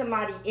to ask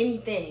somebody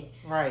anything.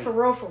 Right. For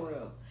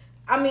real.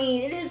 I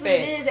mean, it is what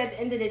it is at the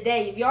end of the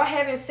day. If y'all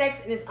having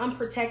sex and it's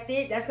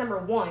unprotected, that's number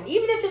one.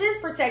 Even if it is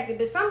protected,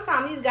 but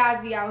sometimes these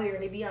guys be out here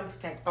and they be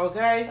unprotected.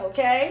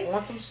 Okay?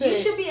 Want some shit.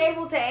 You should be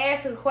able to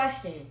ask a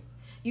question.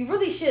 You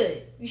really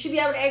should. You should be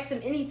able to ask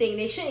them anything.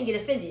 They shouldn't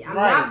get offended. I'm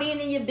not being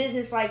in your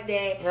business like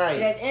that. Right.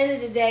 But at the end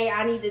of the day,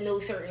 I need to know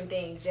certain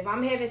things. If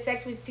I'm having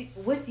sex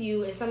with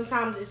you and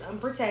sometimes it's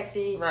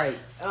unprotected, Right.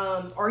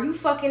 Are you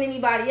fucking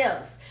anybody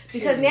else?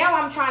 Because now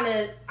I'm trying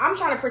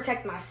to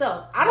protect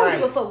myself. I don't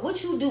give a fuck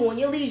what you do on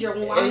your leisure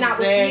when I'm not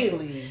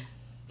with you.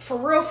 For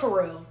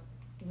real.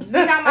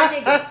 You're not my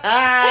nigga.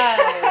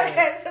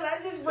 Okay, so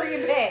let's just bring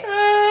it back.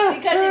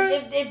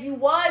 Because if you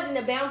was, then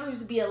the boundaries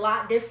would be a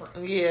lot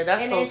different. Yeah,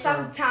 that's and so then true.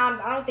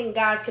 sometimes I don't think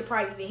guys could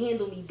probably even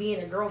handle me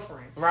being a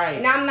girlfriend. Right.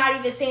 And I'm not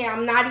even saying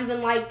I'm not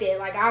even like that.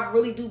 Like, I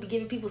really do be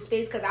giving people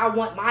space because I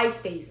want my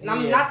space. And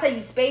I'm not telling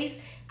you space.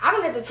 I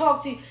don't have to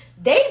talk to you.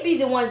 They be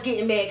the ones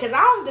getting mad because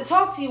I don't have to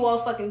talk to you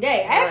all fucking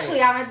day.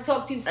 Actually, I don't have to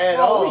talk to you for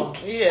all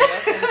week. Yeah,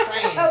 that's what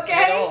I'm saying.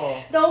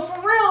 Okay? No,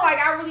 for real, like,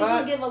 I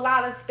really do give a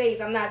lot of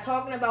space. I'm not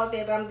talking about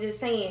that, but I'm just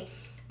saying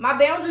my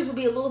boundaries would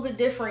be a little bit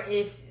different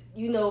if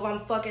I'm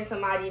fucking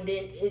somebody and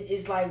then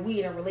it's like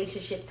we in a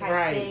relationship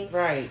type thing.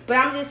 Right. But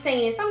I'm just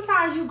saying,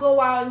 sometimes you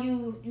go out and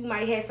you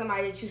might have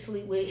somebody that you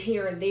sleep with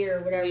here and there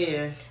or whatever.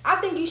 Yeah. I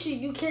think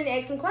you can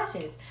ask some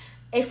questions.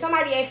 If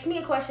somebody asks me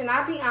a question,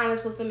 I'll be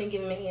honest with them and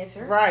give them an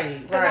answer. Right.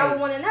 Because I would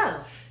want to know.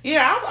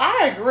 Yeah,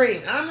 I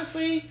agree.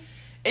 Honestly,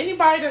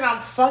 anybody that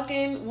I'm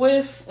fucking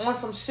with on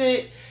some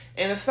shit,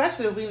 and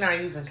especially if we're not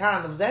using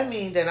condoms, that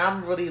means that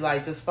I'm really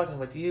like just fucking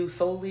with you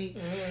solely.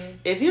 Mm-hmm.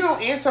 If you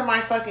don't answer my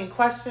fucking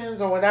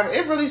questions or whatever,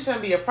 it really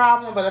shouldn't be a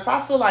problem. But if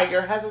I feel like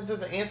you're hesitant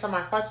to answer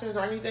my questions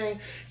or anything,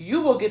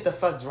 you will get the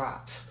fuck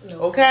dropped.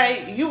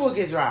 Okay? You will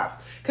get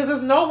dropped. Because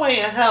there's no way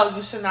in hell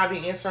you should not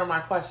be answering my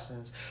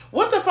questions.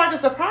 What the fuck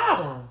is the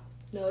problem?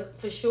 No,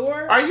 for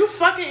sure. Are you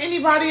fucking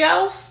anybody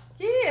else?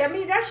 Yeah, I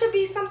mean, that should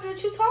be something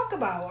that you talk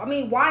about. I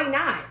mean, why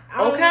not? I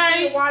don't Okay?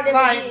 understand why that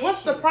would be an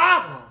What's issue. the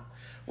problem?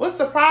 What's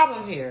the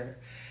problem here?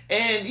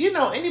 And,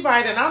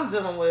 anybody that I'm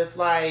dealing with,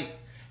 like,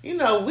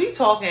 we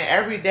talking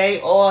every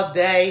day, all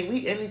day.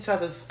 We in each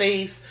other's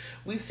face.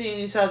 We seeing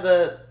each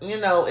other,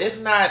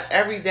 if not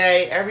every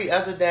day, every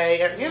other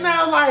day.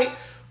 Like,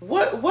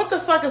 what the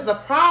fuck is the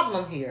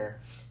problem here?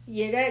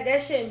 Yeah,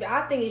 that shouldn't be.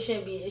 I think it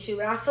shouldn't be an issue.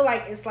 But I feel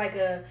like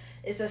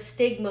it's a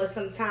stigma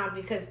sometimes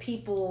because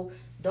people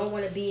don't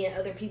want to be in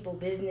other people's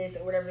business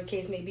or whatever the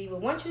case may be. But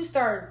once you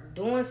start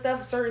doing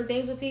certain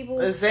things with people,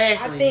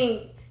 exactly, I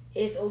think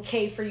it's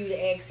okay for you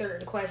to ask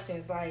certain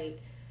questions like,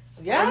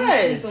 yes,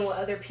 are you sleeping with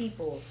other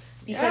people?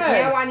 Because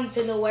now I need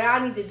to know what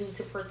I need to do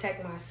to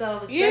protect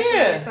myself,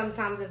 especially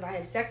sometimes if I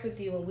have sex with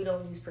you and we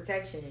don't use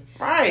protection.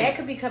 Right. That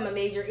could become a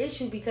major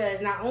issue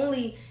because not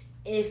only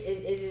if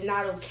is it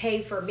not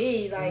okay for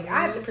me, like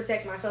I have to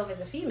protect myself as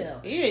a female.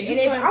 Yeah, and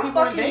if I'm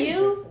fucking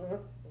you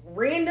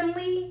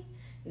randomly,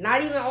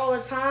 not even all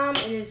the time,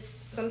 and it's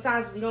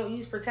sometimes we don't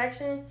use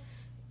protection,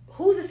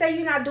 who's to say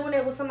you're not doing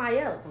that with somebody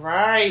else?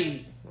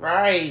 Right.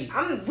 Right.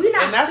 We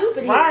not And that's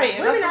stupid right,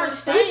 here. and Women that's what aren't I'm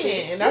stupid.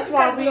 saying, and that's Just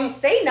why because we don't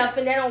say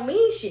nothing, that don't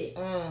mean shit.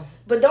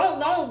 But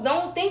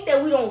don't think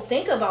that we don't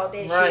think about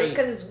that Right. shit,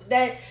 because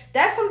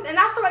that's something. And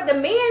I feel like the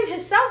man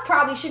himself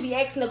probably should be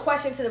asking the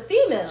question to the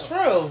female.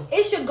 True.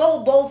 It should go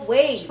both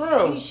ways.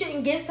 True. You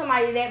shouldn't give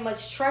somebody that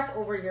much trust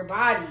over your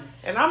body.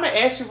 And I'm gonna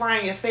ask you right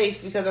in your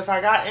face, because if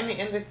I got any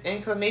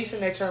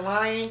inclination that you're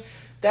lying,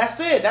 that's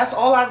it. That's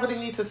all I really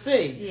need to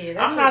see. Yeah,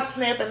 that's I'm not it.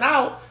 snapping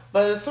out,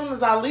 but as soon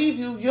as I leave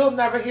you, you'll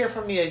never hear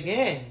from me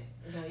again.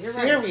 No, you're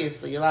right.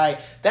 Seriously, like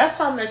that's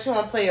something that you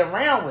don't play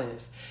around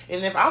with.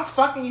 And if I'm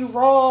fucking you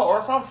raw, or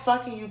if I'm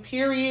fucking you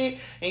period,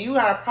 and you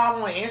got a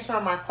problem with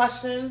answering my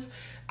questions,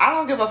 I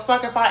don't give a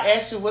fuck if I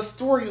ask you what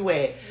store you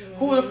at.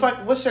 Who the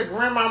fuck, what's your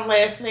grandma's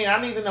last name? I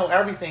need to know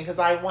everything because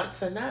I want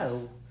to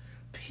know.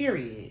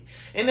 Period.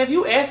 And if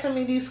you asking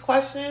me these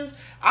questions,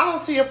 I don't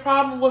see a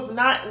problem with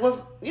not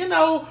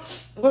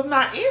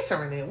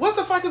answering it. What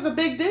the fuck is a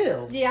big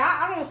deal? Yeah,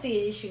 I don't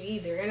see an issue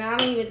either. And I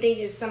don't even think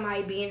it's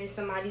somebody being in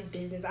somebody's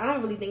business. I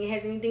don't really think it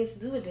has anything to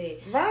do with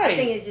it. Right. I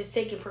think it's just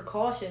taking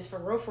precautions for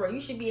real. For real.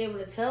 You should be able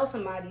to tell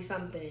somebody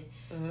something.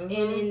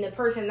 And the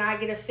person not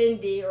get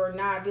offended or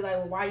not be like,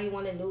 well, why you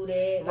want to do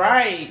that? Like,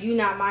 Right. You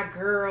not my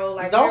girl.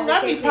 Like, Don't whatever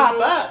let me the case pop may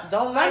be. up.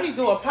 Don't let me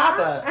do a pop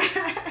up.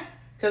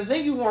 Because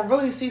then you won't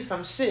really see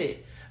some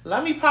shit.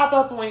 Let me pop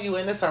up on you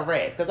and it's a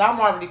wrap. Because I'm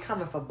already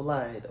coming for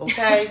blood,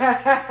 okay?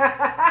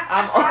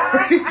 I'm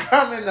already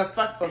coming to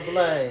fuck for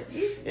blood.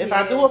 If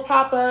I do a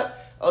pop up,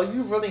 oh,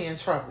 you really in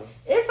trouble.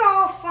 It's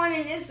all fun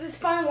and it's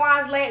fun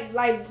while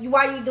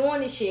while you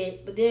doing this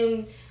shit. But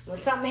then when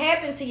something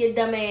happened to your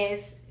dumb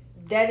ass,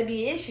 that'll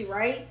be an issue,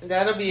 right?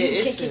 That'll be an You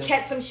issue. can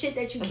catch some shit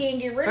that you can't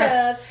get rid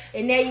of,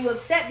 and now you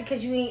upset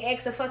because you ain't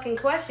asked a fucking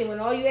question when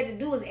all you had to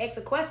do was ask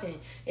a question.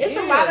 There's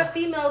a lot of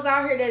females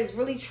out here that's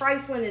really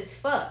trifling as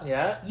fuck.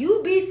 Yeah.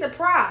 You be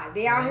surprised.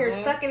 They out here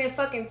sucking and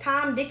fucking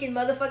Tom, Dick, and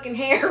motherfucking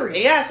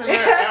Harry. Yes, and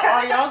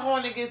are y'all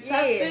going to get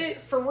tested?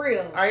 Yeah, for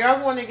real. Are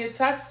y'all going to get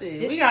tested?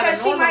 Just We gotta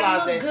because she might normalize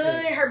look that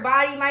good, shit. her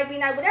body might be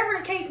nice, whatever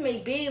the case may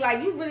be,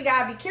 like you really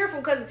gotta be careful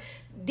because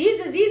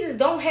these diseases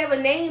don't have a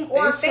name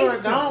or a face sure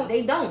to them.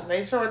 They don't.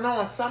 They sure don't.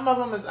 And some of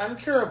them is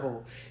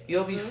uncurable.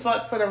 You'll be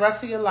fucked for the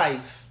rest of your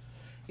life.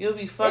 You'll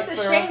be fucked It's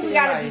for a the rest shame of we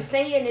your gotta be life.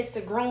 saying this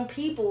to grown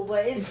people,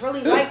 but it's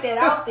really like that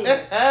out there.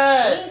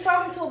 We ain't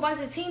talking to a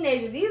bunch of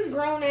teenagers. These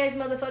grown ass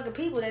motherfucking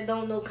people that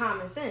don't know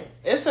common sense.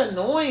 It's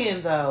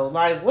annoying though.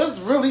 Like, what's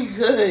really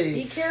good?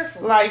 Be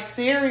careful. Like,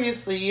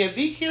 seriously, yeah,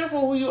 be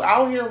careful who you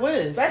out here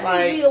with.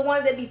 Especially be the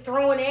ones that be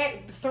throwing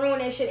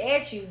that shit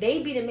at you.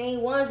 They be the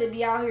main ones that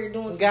be out here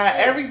doing some got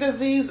shit. every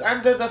disease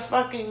under the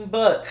fucking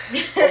book.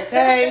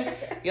 Okay?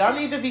 Y'all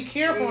need to be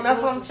careful. And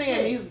that's what I'm Doing some saying.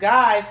 shit. These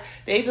guys,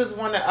 they just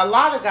want to, a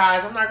lot of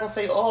guys, I'm not going to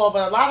say all,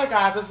 but a lot of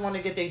guys just want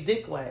to get their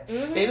dick wet.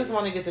 They just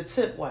want to get the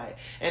tip wet.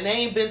 And they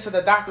ain't been to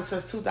the doctor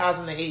since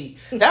 2008.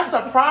 That's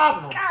a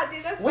problem. God,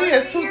 dude, that's We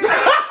in 13 years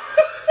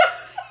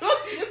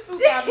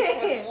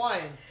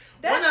 2021.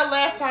 When the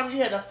last time you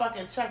had a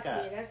fucking checkup?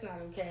 Yeah, that's not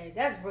okay.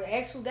 That's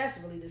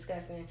really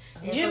disgusting.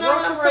 And You for know real,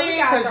 what I'm for real, we saying?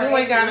 gotta Because start you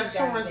ain't got asking these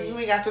insurance guys and you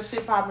ain't got your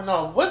shit popping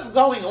off. What's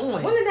going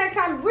on? When the last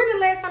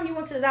time you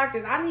went to the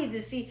doctors? I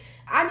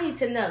need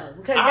to know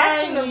because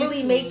that's gonna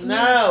really make me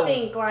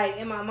think like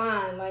in my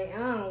mind, like I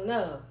don't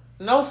know.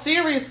 No,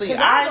 seriously, 'Cause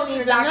I go to need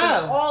the to doctors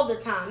know. all the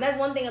time. That's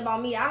one thing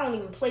about me. I don't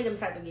even play them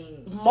type of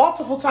games.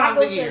 Multiple I times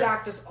go a to the year.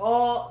 doctors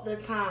all the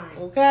time.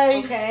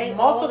 Okay?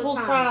 Multiple all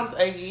the time. times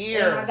a And my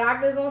year.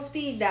 doctor's on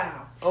speed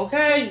dial.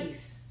 Okay?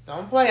 Please.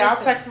 Don't play. I'll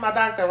Listen. text my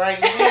doctor right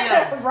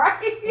now.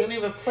 Right? Don't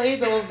even play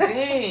those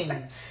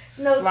games.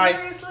 No, Like,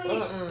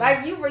 seriously.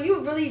 Like you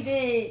really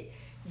did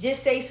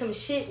just say some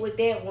shit with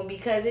that one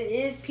because it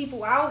is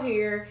people out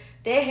here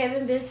that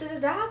haven't been to the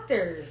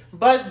doctors.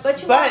 But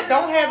you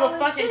don't have all a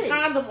this fucking shit.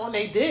 condom on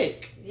their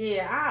dick.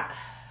 Yeah,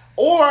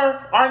 Or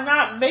are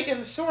not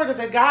making sure that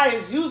the guy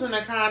is using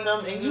a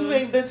condom and you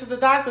ain't been to the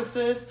doctor,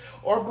 sis.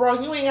 Or,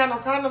 bro, you ain't got no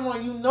condom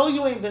on. You know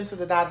you ain't been to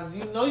the doctors.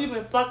 You know you've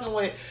been fucking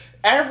with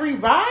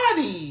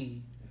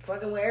everybody.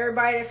 fucking with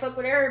everybody that fuck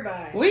with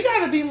everybody. We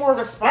got to be more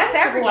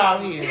responsible out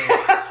everybody. here.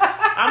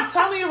 I'm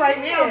telling you right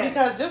now Yeah.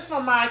 because just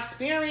from my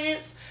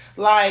experience,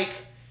 like,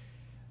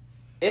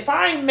 if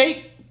I ain't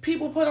make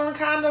people put on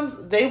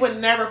condoms, they would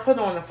never put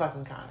on a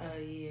fucking condom. Oh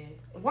yeah.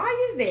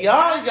 Why is that?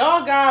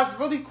 Y'all guys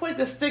really quick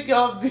to stick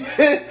your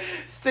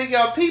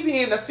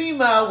pee-pee in the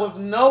female with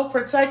no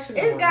protection.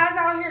 There's on. guys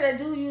out here that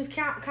do use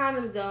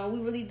condoms though. We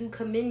really do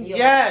commend you.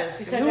 Yes,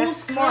 because use that's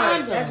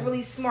smart. condoms. That's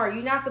really smart.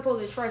 You're not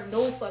supposed to trust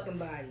no fucking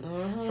body.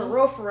 For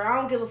real. I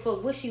don't give a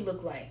fuck what she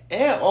look like.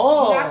 At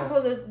all. You're not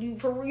supposed to.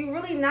 You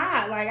really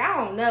not. Like I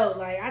don't know.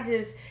 Like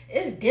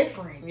it's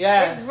different.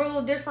 Yes. It's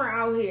real different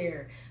out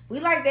here. We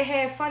like to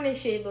have fun and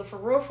shit, but for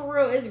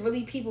real, it's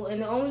really people.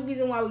 And the only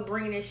reason why we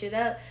bringing this shit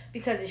up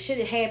because it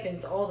shit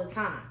happens all the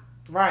time.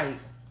 Right.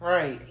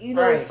 You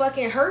know,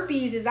 fucking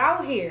herpes is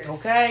out here.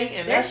 Okay,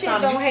 and that that's shit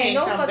something don't you have can't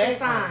no come fucking back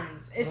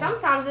signs, and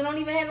sometimes it don't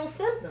even have no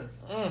symptoms.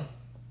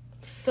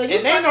 So you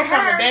and they fucking no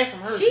coming her, back from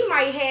her. she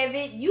might have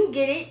it. You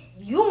get it.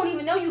 You don't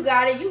even know you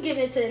got it. You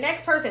giving it to the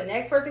next person. The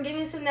next person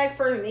giving it to the next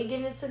person. They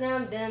giving it to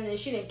them. And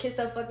she didn't kiss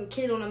that fucking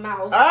kid on the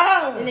mouth.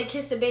 Oh, And then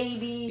kiss the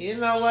baby. You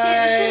know what?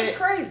 Shit, the shit is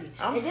crazy.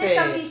 I'm and then sad.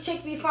 some of these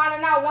chicks be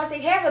finding out once they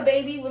have a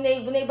baby, when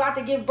they about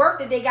to give birth,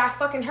 that they got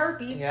fucking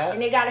herpes. Yeah.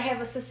 And they gotta have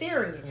a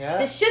cesarean. Yeah.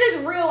 The shit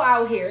is real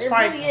out here. It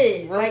Trifling. really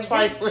is. Real Like,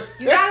 trifling.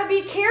 you gotta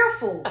be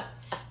careful.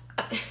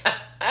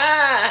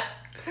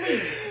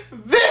 Please.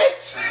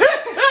 Bitch!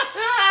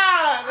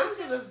 This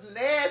shit is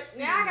nasty.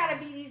 Now I gotta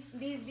be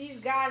these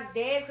guys'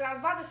 dads, because I was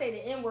about to say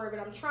the N word, but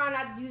I'm trying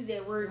not to use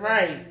that word.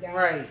 Right, you guys.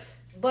 right.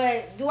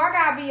 But do I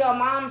gotta be your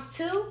moms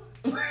too?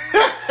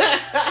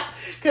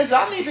 Because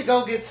y'all need to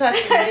go get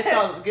tested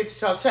and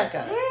get y'all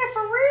checkup. Yeah,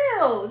 for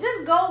real.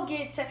 Just go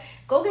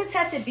get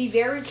tested. Be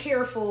very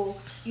careful.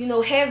 You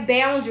know, have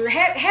boundaries,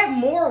 have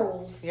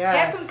morals.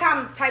 Yes. Have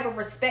some type of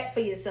respect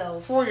for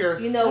yourself. For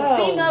yourself. You know,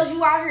 females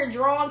you out here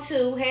drawn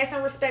to, have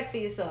some respect for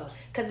yourself.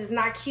 Because it's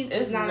not cute.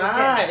 It's not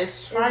not. okay.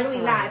 It's really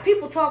not.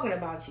 People talking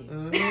about you.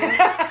 Mm-hmm.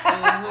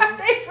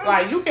 They really-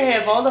 Like, you can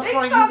have all the they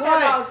fun you talking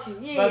want, about you.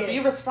 Yeah. but be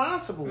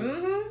responsible.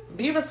 Mm-hmm.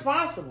 Be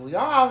responsible.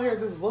 Y'all out here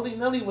just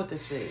willy-nilly with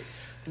this shit.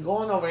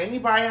 Going over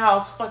anybody's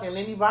house, fucking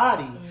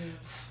anybody.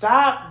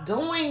 Stop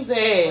doing that.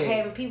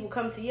 Having people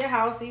come to your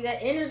house, see that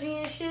energy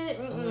and shit.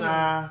 Mm-mm.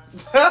 Nah.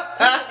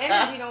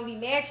 Energy don't be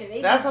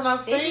matching. That's what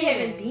I'm They be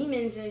saying. having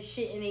demons and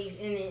shit in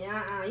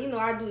they. You know,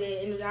 I do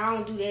that, and I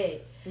don't do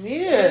that.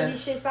 Yeah. Energy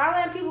shit. Stop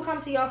letting people come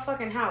to your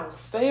fucking house.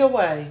 Stay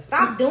away.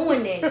 Stop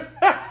doing that.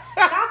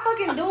 Stop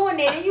fucking doing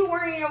that. And you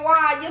worrying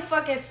why your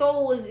fucking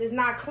soul is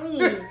not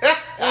clean.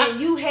 And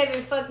you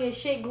having fucking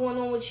shit going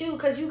on with you.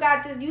 Because you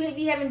got this, you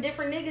be having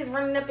different niggas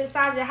running up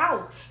inside your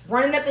house.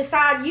 Running up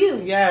inside you.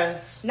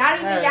 Yes. Not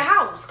even Yes. your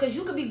house. Because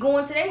you could be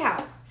going to their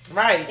house.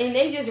 Right. And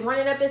they just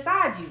running up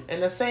inside you.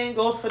 And the same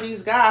goes for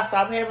these guys.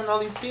 Stop having all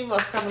these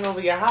females coming over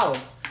your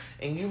house.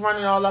 And you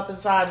running all up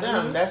inside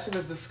them. That shit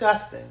is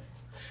disgusting.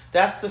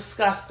 That's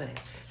disgusting.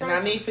 And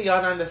I need for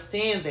y'all to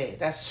understand that.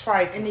 That's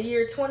trifling. In the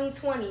year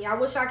 2020, I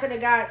wish I could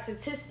have got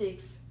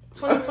statistics.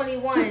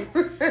 2021,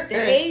 the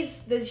AIDS,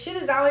 the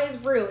shit is out here is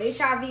real.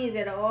 HIV is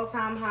at an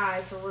all-time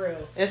high for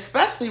real.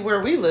 Especially where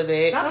we live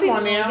at. Some Come people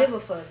on don't now. give a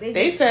fuck.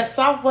 They said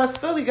Southwest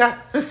Philly got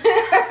the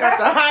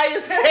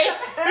highest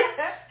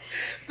cases.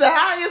 The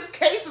highest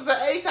cases of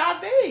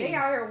HIV. They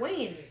out here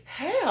winging it.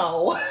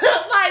 Hell.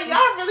 Like,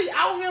 y'all really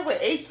out here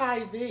with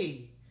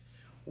HIV.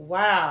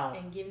 Wow.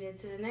 And giving it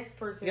to the next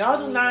person.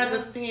 Y'all do not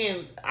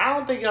understand. I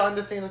don't think y'all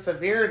understand the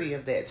severity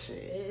of that shit.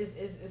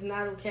 It's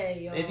not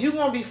okay, y'all. If you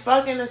gonna be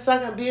fucking and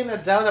sucking, be an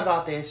adult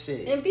about that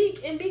shit. and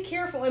be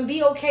careful and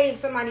be okay if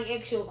somebody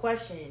asks you a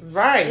question.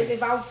 Right.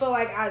 If I feel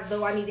like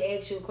I need to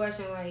ask you a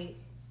question, like,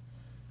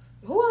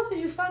 who else is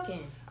you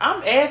fucking?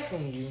 I'm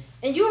asking you.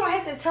 And you don't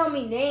have to tell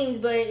me names,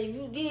 but if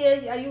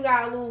you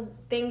got a little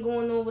thing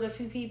going on with a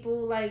few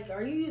people, like,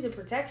 are you using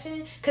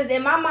protection? Because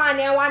in my mind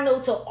now, I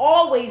know to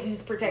always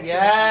use protection.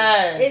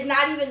 Yes. It's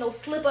not even no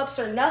slip ups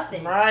or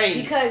nothing. Right.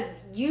 Because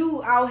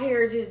you out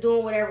here just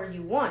doing whatever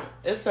you want.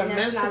 It's a And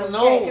that's mental not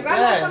note. okay. Because I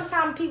know Yes.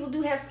 sometimes people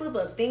do have slip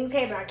ups. Things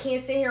happen. I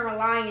can't sit here and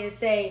lie and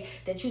say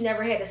that you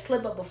never had a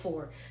slip up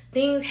before.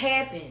 Things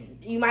happen.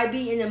 You might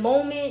be in the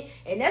moment,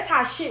 and that's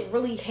how shit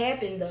really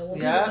happen though.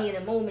 When Yeah. people be in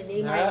the moment, they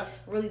Yeah. might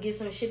really get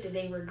some shit that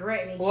they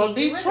regret. And they Well, can't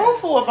be get rid of.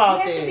 truthful about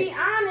You that. have to be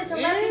honest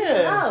and let people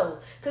Yeah. know.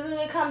 Because when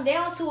it come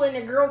down to it, and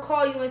the girl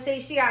call you and say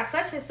she got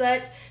such and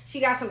such, she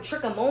got some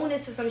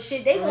trichomonas or some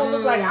shit, they gonna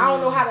look like, I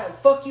don't know how the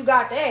fuck you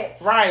got that.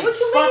 Right. What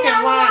you mean? Fucking I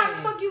don't know how the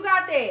lying. fuck you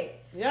got that?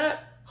 Yeah.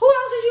 Who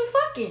else is you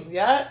fucking?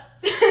 Yeah.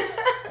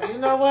 You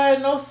know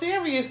what? No,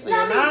 seriously. You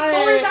know how many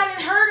stories I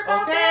done heard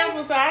about Okay, I that? was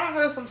gonna say, I done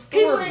heard some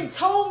People done stories.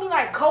 told me,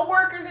 like,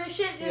 coworkers and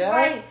shit, just Yeah.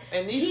 like,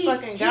 And these he-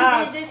 fucking he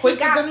guys did this, quick he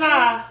got to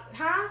deny. this.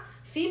 Huh?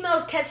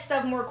 Females catch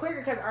stuff more quicker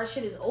because our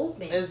shit is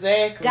open.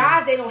 Exactly.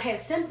 Guys, they don't have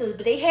symptoms,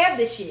 but they have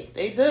this shit.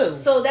 They do.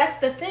 So that's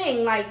the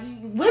thing. Like,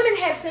 women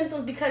have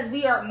symptoms because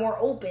we are more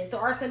open. So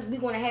our symptoms, we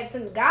going to have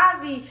symptoms. Guys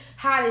be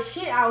hot as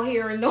shit out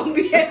here and don't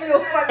be having no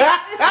fucking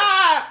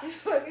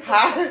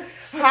symptoms.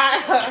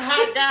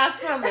 hot guy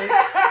summers.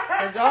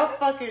 Cause y'all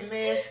fucking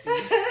nasty.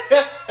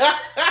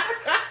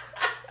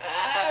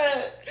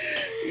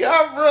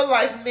 Y'all real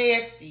like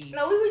nasty.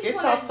 No, we would Get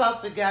just wanna,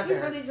 yourself we together.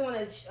 really just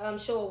want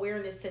to show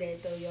awareness to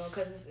that though, y'all,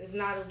 because it's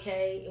not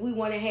okay. We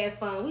want to have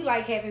fun. We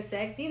like having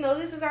sex. You know,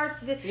 this is our.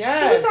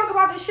 Yes. We talk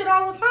about this shit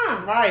all the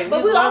time. Right,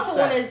 But we we love also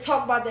want to sex.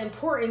 talk about the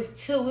importance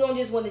too. We don't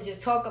just want to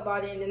just talk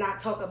about it and then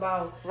not talk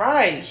about.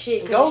 Right.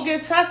 Shit, 'cause Go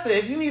get tested.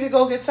 If you need to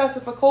go get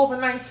tested for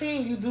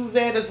COVID-19, you do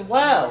that as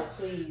well.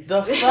 Please.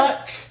 The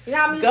fuck? You know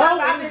how many Go times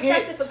I've and been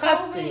get tested for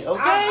tested, COVID?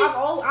 okay?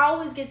 I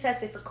always get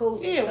tested for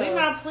COVID. Yeah, so, we're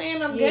not playing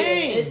them yeah,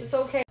 games. it's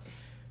okay.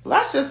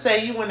 Let's just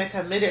say you in a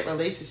committed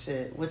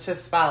relationship with your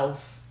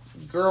spouse,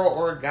 girl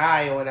or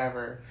guy or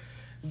whatever.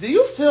 Do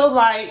you feel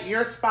like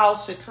your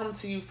spouse should come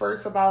to you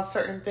first about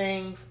certain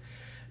things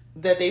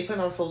that they put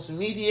on social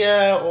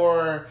media?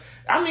 Or,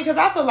 I mean, because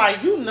I feel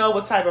like you know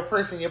what type of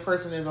person your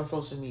person is on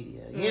social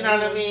media. You know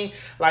what I mean?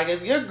 Like,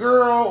 if your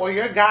girl or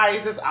your guy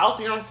is just out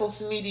there on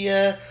social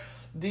media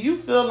Do you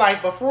feel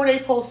like before they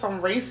post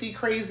some racy,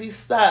 crazy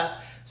stuff,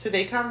 should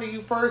they come to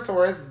you first,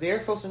 or is their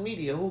social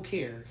media? Who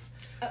cares?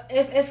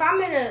 If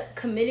I'm in a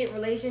committed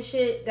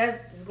relationship,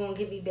 that's going to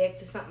get me back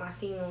to something I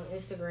seen on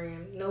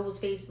Instagram. No, it was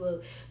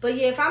Facebook. But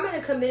yeah, if I'm in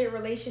a committed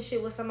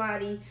relationship with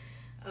somebody,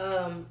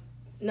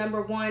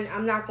 number one,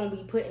 I'm not going to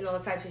be putting all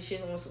types of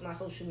shit on my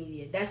social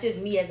media. That's just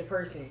me as a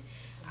person.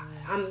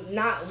 I'm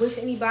not with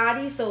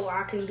anybody, so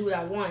I can do what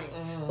I want.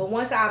 Mm-hmm. But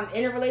once I'm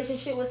in a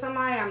relationship with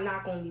somebody, I'm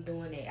not going to be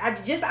doing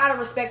that. Just out of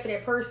respect for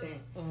that person.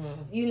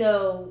 Mm-hmm. You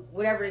know,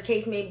 whatever the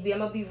case may be, I'm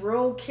going to be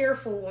real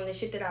careful on the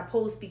shit that I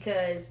post,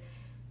 because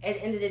at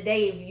the end of the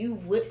day, if you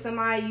with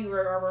somebody, you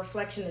are a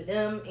reflection of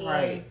them. And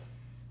right.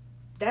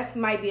 That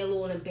might be a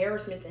little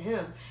embarrassment to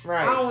him.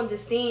 Right. I don't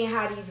understand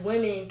how these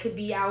women could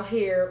be out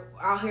here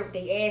with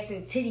their ass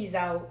and titties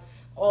out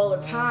all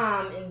the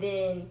time, and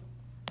then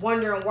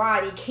wondering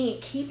why they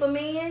can't keep a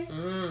man.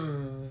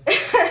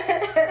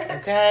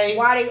 Okay.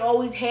 Why they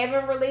always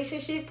having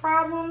relationship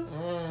problems.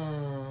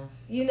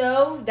 You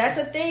know, that's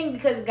a thing,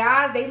 because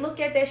guys, they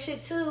look at that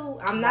shit too.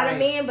 I'm not a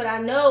man, but I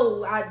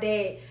know that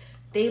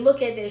they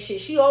look at that shit.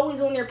 She always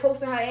on there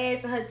posting her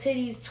ass and her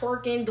titties,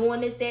 twerking,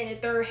 doing this, that, and the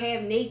third,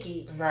 half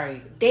naked.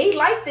 Right. They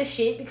like the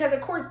shit because,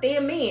 of course, they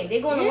a man.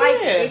 They gonna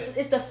like it.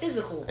 It's the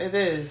physical. It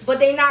is. But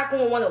they not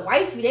gonna want to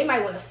wife you. They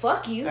might want to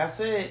fuck you. That's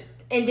it.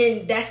 And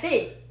then that's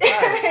it.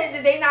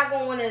 Right. They not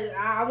gonna want to.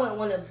 I wouldn't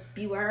want to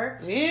be with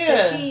her.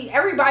 Yeah.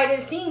 Everybody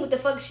done seen what the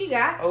fuck she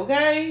got.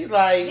 Okay,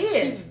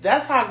 like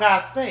that's how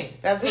guys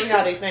think. That's really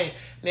how they think.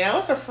 Now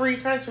it's a free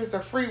country. It's a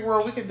free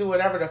world. We can do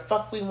whatever the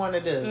fuck we want to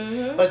do.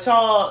 Mm-hmm. But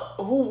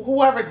y'all,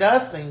 whoever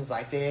does things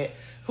like that,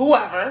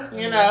 whoever,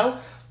 you know,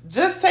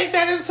 just take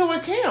that into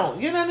account.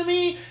 You know what I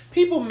mean?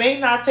 People may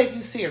not take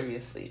you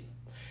seriously.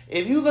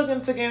 If you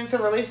looking to get into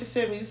a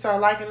relationship and you start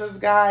liking this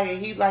guy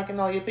and he liking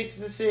all your pictures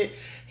and shit,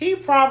 he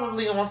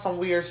probably on some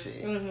weird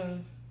shit.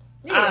 Mm-hmm.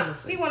 Yeah,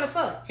 honestly. He want to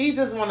fuck. He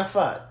just want to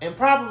fuck. And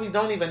probably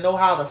don't even know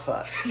how to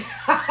fuck.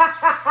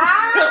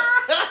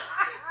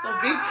 So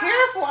be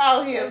careful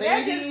out here,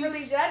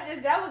 ladies.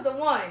 That was the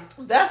one.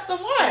 That's the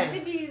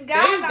one. These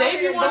guys they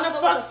be wanting to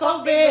fuck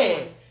so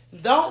bad.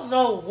 Don't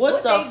know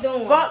what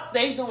the fuck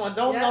they doing.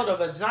 Don't know the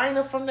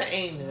vagina from the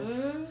anus.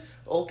 Mm-hmm.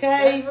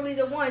 Okay? That's really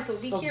the one, so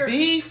be careful.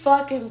 Be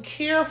fucking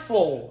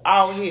careful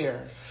out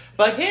here.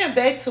 But getting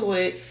back to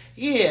it,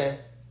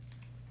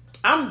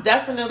 I'm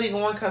definitely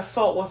going to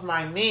consult with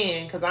my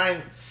man, because I'm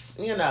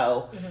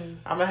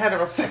a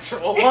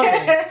heterosexual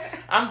woman.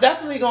 I'm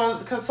definitely going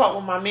to consult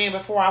with my man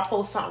before I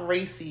post something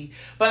racy.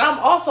 But I'm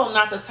also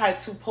not the type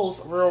to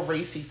post real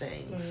racy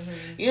things.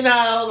 Mm-hmm. You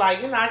know,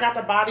 I got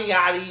the body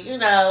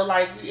yaddy,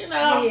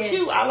 I'm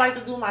cute. I like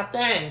to do my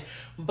thing.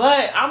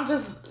 But I'm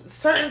just,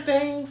 certain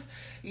things,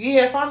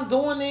 if I'm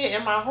doing it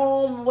in my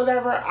home,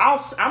 whatever,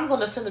 I'm going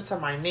to send it to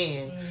my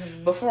man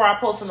before I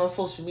post it on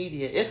social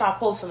media. If I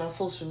post it on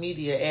social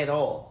media at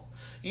all.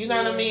 You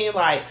know what I mean?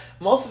 Like,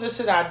 most of the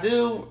shit I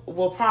do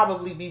will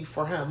probably be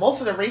for him. Most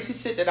of the racy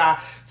shit that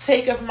I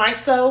take of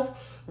myself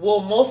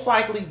will most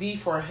likely be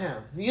for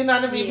him. You know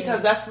what I mean? Yeah.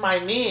 Because that's my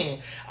man.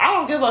 I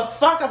don't give a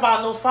fuck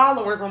about no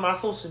followers on my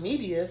social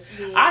media.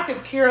 Yeah. I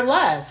could care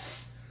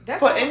less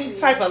for any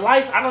type of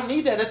likes. I don't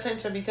need that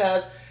attention,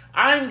 because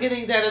I'm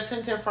getting that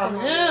attention from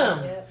him.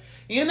 Yeah.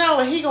 You know,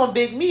 and he gonna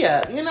big me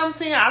up. You know what I'm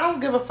saying? I don't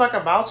give a fuck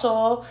about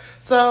y'all.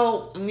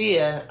 So,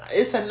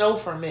 it's a no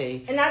for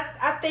me. And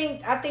I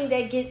think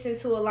that gets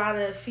into a lot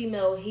of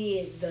female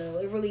heads, though.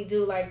 It really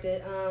do. Like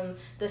the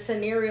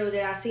scenario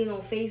that I seen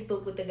on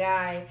Facebook with the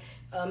guy,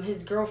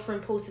 his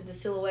girlfriend posted the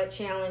silhouette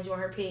challenge on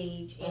her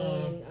page.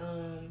 And,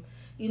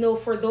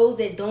 for those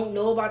that don't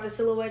know about the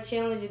silhouette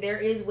challenge, there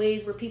is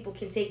ways where people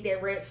can take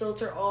that red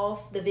filter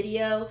off the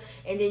video,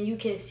 and then you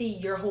can see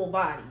your whole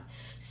body.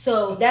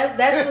 So that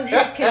was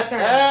his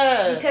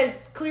concern, because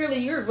clearly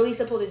you're really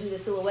supposed to do the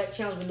silhouette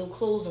challenge with no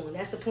clothes on.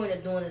 That's the point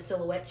of doing a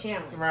silhouette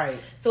challenge. Right.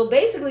 So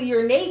basically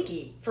you're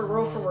naked, for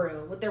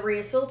real, with the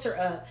red filter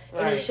up,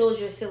 and it shows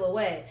your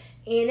silhouette.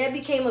 And that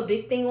became a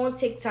big thing on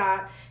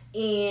TikTok.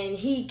 And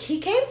he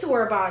came to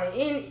her about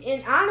it.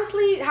 And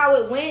honestly, how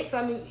it went, so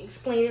I'm going to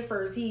explain it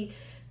first. He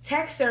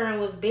texted her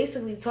and was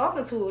basically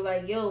talking to her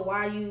like, yo,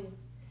 why you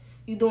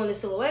doing the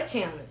silhouette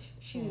challenge?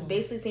 She was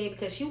basically saying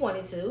because she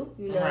wanted to,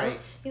 Right.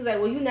 He's like,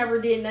 well, you never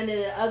did none of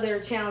the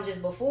other challenges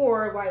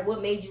before. Like, what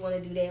made you want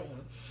to do that one?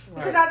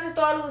 Right. Because I just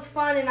thought it was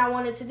fun and I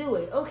wanted to do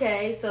it.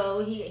 Okay,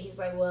 so he was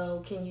like, well,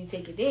 can you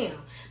take it down?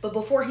 But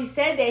before he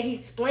said that, he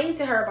explained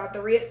to her about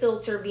the red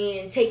filter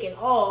being taken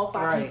off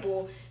by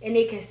people and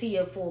they can see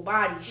your full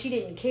body. She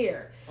didn't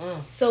care.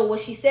 So what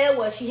she said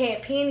was she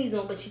had panties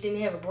on, but she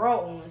didn't have a bra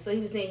on. So he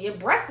was saying, your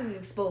breast is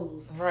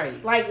exposed.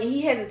 Right. Like, and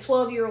he has a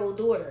 12-year-old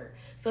daughter.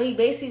 So he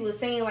basically was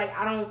saying, like,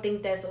 I don't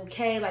think that's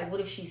okay. Like,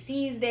 what if she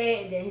sees that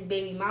and then his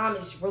baby mom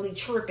is really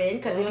tripping?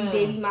 Because there be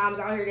baby moms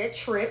out here that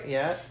trip.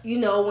 Yeah.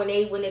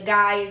 When the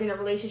guy is in a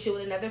relationship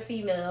with another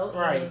female.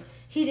 Right. And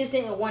he just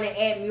didn't want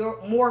to add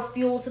more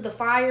fuel to the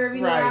fire,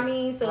 you know what I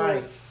mean?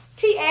 So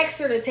he asked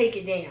her to take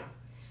it down.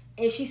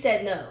 And she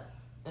said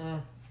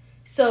no.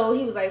 So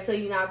he was like, so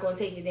you're not going to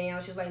take it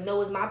down? She was like,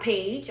 no, it's my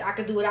page. I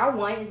can do what I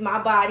want. It's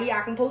my body. I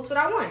can post what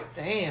I want.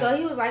 Damn. So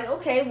he was like,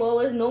 okay, well,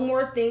 there's no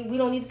more thing. We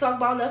don't need to talk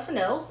about nothing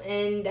else.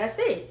 And that's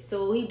it.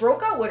 So he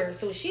broke up with her.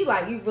 So she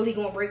like, you really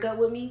going to break up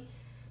with me?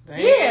 Damn.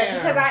 Yeah,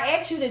 because I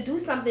asked you to do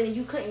something and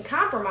you couldn't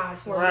compromise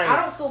for me. I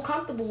don't feel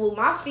comfortable with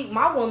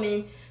my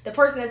woman, the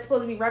person that's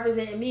supposed to be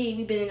representing me.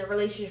 We've been in a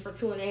relationship for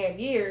 2.5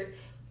 years.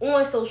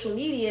 On social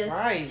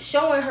media,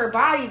 showing her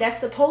body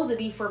that's supposed to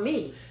be for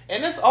me.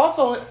 And it's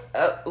also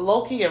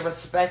low-key a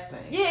respect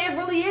thing. Yeah, it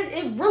really is.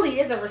 It really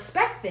is a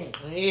respect thing.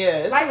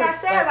 Yeah, like I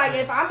said, like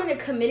if I'm in a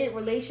committed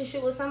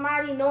relationship with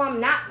somebody, no,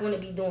 I'm not going to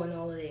be doing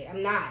all of that.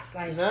 I'm not.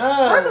 Like,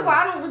 first of all,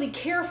 I don't really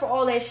care for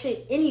all that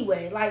shit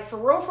anyway. Like for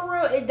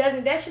real, it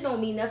doesn't. That shit don't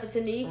mean nothing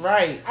to me.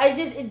 Right.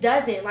 It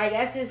doesn't. Like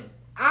that's just.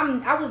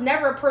 I was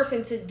never a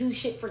person to do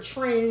shit for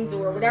trends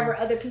or whatever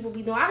other people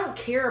be doing. I don't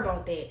care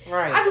about that.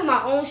 Right. I do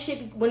my own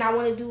shit when I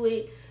want to do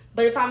it.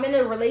 But if I'm in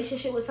a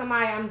relationship with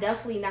somebody, I'm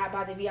definitely not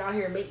about to be out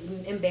here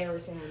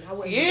embarrassing him. I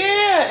wouldn't.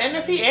 Yeah, and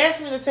if he asked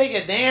me to take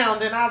it down,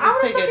 then I'll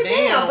just take it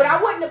down. But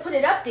I wouldn't have put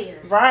it up there.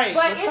 Right.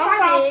 But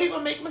sometimes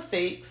people make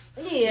mistakes.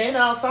 Yeah. You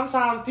know,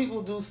 sometimes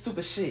people do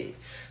stupid shit.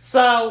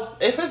 So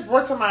if it's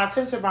brought to my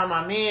attention by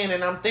my man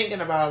and I'm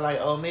thinking about it like,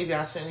 oh, maybe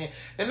I shouldn't,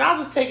 then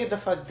I'll just take it the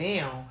fuck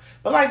down.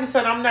 But like you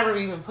said, I'm never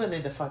even putting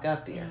it the fuck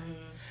up there.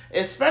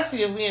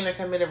 Especially if we in a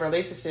committed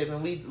relationship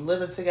and we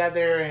living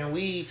together and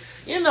we,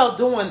 you know,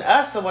 doing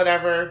us or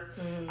whatever.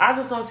 I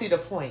just don't see the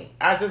point.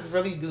 I just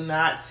really do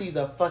not see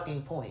the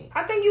fucking point.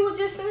 I think you would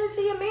just send it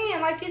to your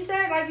man, like you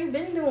said, like you've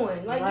been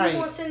doing. Like you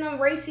want to send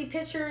them racy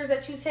pictures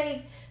that you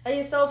take of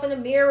yourself in the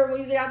mirror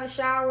when you get out the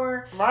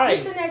shower. Right.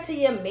 You send that to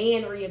your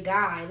man or your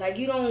guy. Like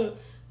you don't.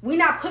 We're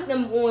not putting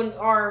them on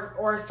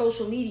our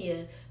social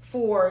media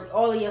for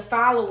all of your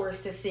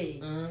followers to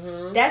see.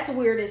 That's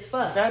weird as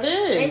fuck. That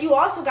is. And you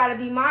also got to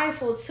be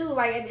mindful too.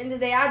 Like at the end of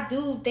the day, I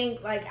do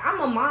think like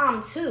I'm a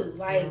mom too.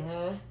 Like,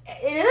 and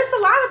there's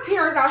a lot of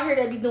parents out here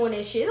that be doing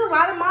that shit. There's a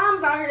lot of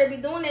moms out here that be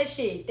doing that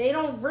shit. They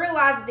don't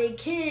realize that their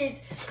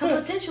kids can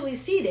potentially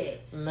see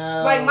that.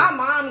 No. Like my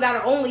mom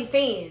got her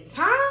OnlyFans,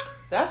 huh?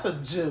 That's a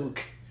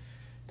joke.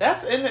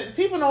 And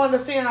people don't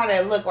understand how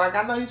that look. Like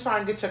I know you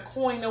trying to get your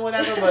coin or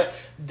whatever, but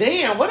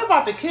damn, what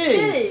about the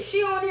kids?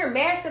 She on there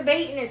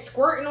masturbating and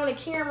squirting on the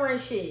camera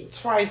and shit.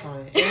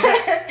 Trifling.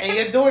 And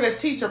your daughter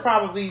teacher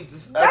probably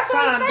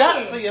signed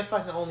up for your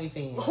fucking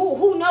OnlyFans.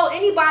 Who know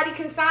anybody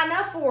can sign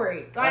up for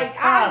it. Like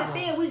I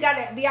understand we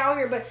gotta be out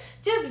here, but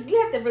just you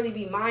have to really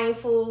be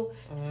mindful,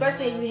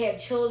 especially if you have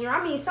children.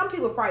 I mean, some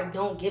people probably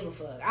don't give a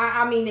fuck.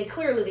 I mean, they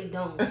don't. They just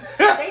don't.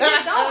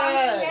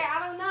 I mean,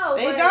 I don't know.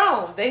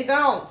 They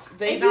don't.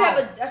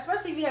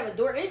 Especially if you have a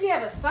daughter, if you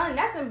have a son,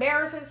 that's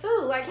embarrassing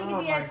too. Like he could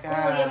be at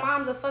school, your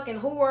mom's a fucking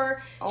whore.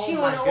 She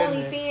on the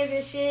OnlyFans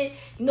and shit.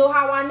 You know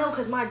how I know?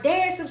 Cause my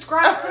dad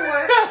subscribed to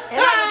her,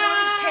 and I was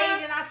on his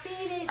page and I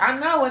seen it. I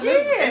know. In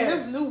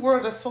this new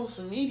world of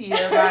social media,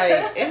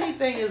 like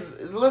anything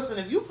is. Listen,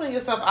 if you put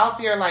yourself out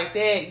there like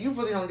that, you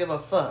really don't give a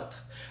fuck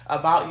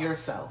about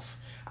yourself.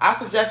 I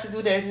suggest you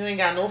do that if you ain't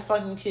got no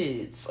fucking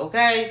kids,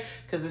 okay?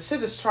 Because the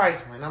shit is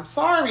trifling. I'm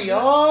sorry,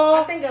 y'all.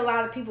 I think a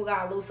lot of people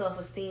got low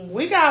self-esteem.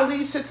 We gotta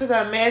leave shit to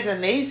the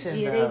imagination,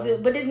 yeah, though. they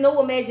do. But there's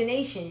no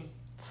imagination.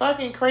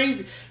 Fucking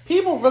crazy.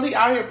 People really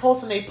out here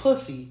posting their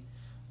pussy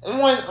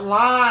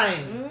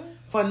online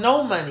for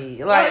no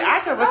money. Like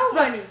I can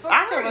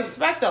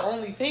respect the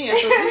OnlyFans.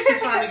 So at least you're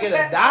trying to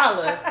get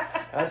 $1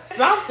 or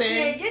something.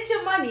 Yeah, get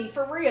your money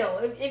for real.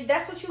 If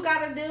that's what you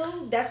gotta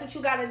do, that's what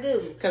you gotta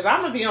do. Cause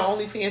I'm gonna be on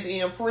OnlyFans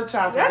eating pork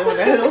chops and doing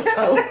the heel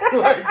toe.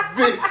 Like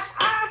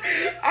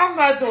bitch, I'm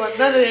not doing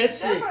none of that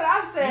shit. That's what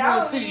I said. You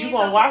gonna see? You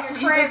gonna watch me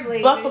eat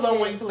this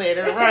buffalo wing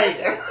platter,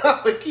 right?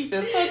 I'm gonna keep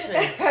it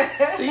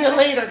pushing. See you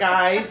later,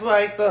 guys.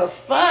 Like the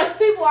fuck. There's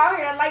people out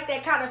here that like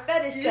that kind of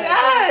fetish stuff.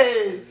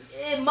 Yes.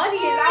 And money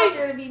is out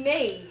there to be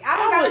made. I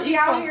don't gotta be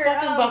out here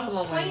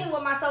playing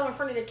with myself in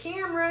front of the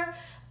camera.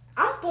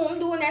 I'm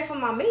doing that for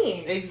my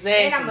man.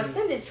 Exactly. And I'm going to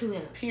send it to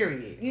him.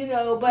 Period. You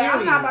know, but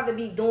I'm not about to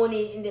be doing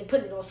it and then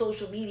putting it on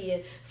social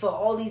media for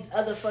all these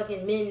other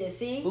fucking men to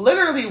see.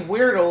 Literally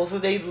weirdos.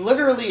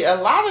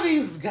 A lot of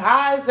these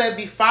guys that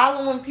be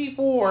following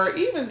people, or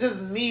even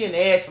just me and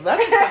Ashley,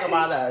 let's talk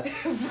about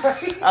us.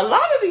 Right. A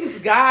lot of these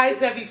guys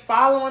that be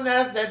following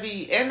us, that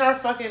be in our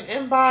fucking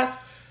inbox,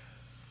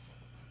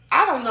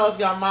 I don't know if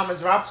y'all mama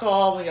dropped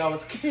y'all when y'all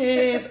was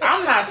kids.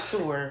 I'm not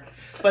sure.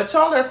 But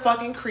y'all are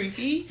fucking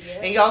creepy,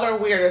 and y'all are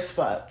weird as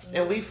fuck,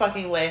 and we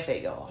fucking laugh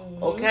at y'all,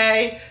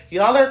 okay?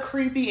 Y'all are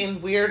creepy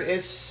and weird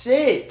as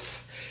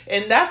shit,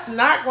 and that's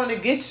not going to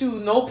get you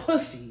no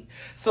pussy,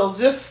 so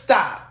just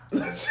stop.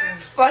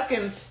 Just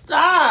fucking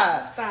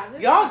stop.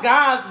 Y'all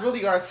guys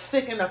really are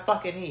sick in the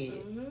fucking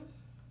head.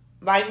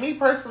 Like me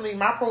personally,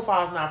 my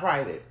profile's not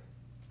private,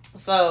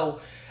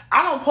 so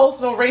I don't post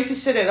no racy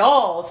shit at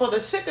all, so the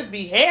shit that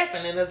be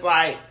happening is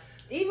like,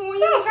 even when you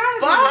got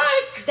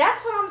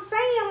that's what I'm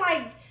saying.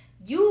 Like,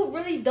 you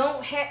really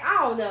don't have,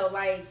 I don't know,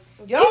 like,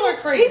 y'all are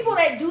crazy. People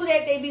that do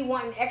that, they be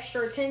wanting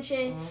extra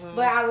attention,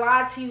 but I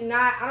lied to you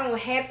not. I don't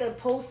have to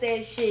post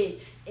that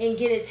shit and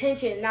get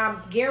attention. And I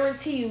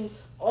guarantee you,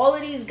 all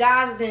of these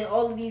guys and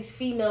all of these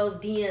females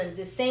DMs,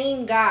 the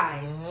same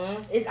guys.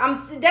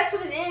 That's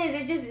what it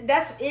is. It's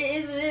just it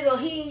is what it is. Oh,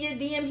 he in your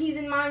DM, he's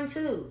in mine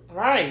too.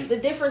 Right. The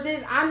difference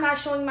is I'm not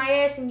showing my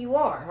ass and you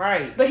are.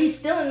 Right. But he's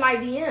still in my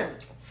DM.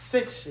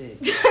 Sick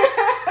shit.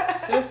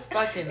 Just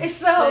fucking It's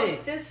so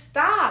sick. just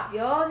stop,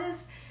 y'all.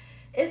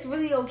 It's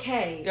really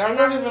okay. Y'all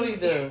And really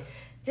do.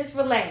 Just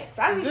relax.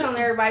 I be telling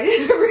everybody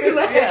just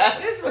relax.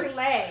 Yes. Just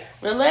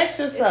relax. Relax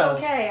yourself.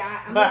 It's okay.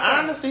 I'm But okay.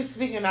 honestly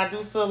speaking, I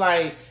do feel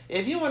like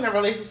if you in a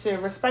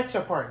relationship, respect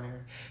your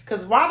partner.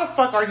 Because why the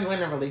fuck are you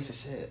in a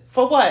relationship?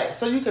 For what?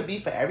 So you could be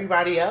for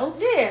everybody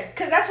else? Yeah,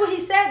 because that's what he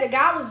said. The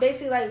guy was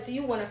basically like, so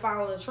you want to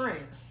follow the trend.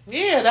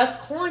 Yeah, that's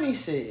corny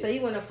shit. So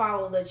you want to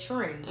follow the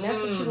trend. That's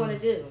what you want to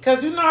do.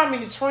 Because you know how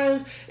many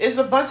trends? It's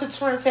a bunch of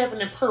trends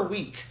happening per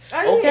week.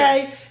 Oh,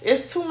 okay? yeah.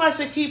 It's too much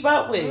to keep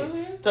up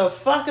with. The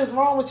fuck is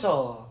wrong with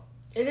y'all?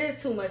 It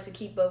is too much to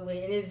keep up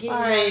with, and it's getting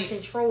out Like, of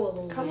control a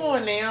little bit. Come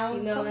on now.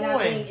 You know, Come and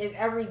on. I think it's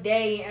every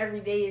day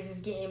is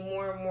just getting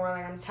more and more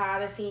like, I'm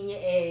tired of seeing your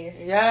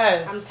ass.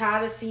 Yes. I'm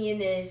tired of seeing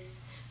this.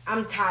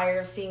 I'm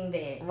tired of seeing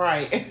that.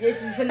 Right.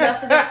 This is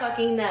enough is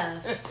fucking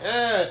enough.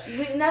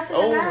 Enough is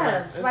over.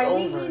 enough. It's Like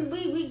over.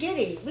 we get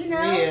it. We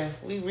know. Yeah,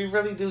 we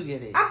really do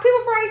get it.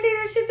 People probably say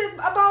that shit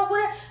about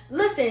what.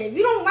 Listen, if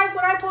you don't like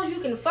what I post, you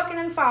can fucking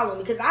unfollow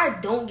me because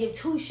I don't give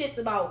two shits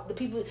about the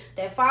people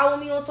that follow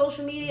me on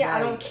social media. Right. I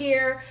don't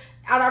care.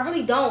 I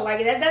really don't like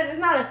it. That's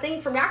not a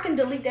thing for me. I can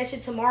delete that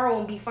shit tomorrow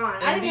and be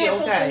fine. I And didn't be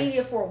have okay. social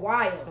media for a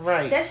while.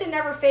 Right. That shit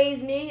never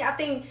fazed me. I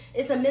think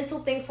it's a mental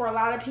thing for a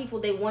lot of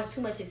people. They want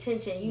too much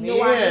attention. You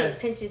know, I Yeah. hate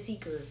attention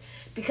seekers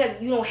because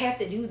you don't have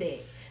to do that.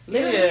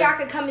 Literally, Yeah. I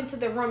could come into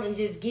the room and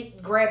just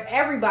grab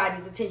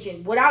everybody's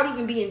attention without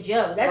even being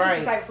judged. That's just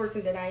the type of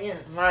person that I am.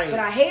 Right. But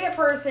I hate a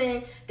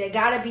person that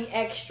gotta be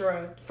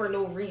extra for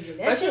no reason.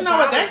 That But shit you know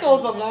what? That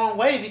bothers goes me. a long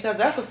way because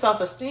that's a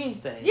self-esteem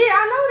thing. Yeah,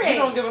 I know that. You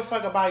don't give a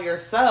fuck about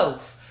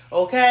yourself.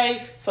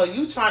 Okay? So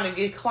you trying to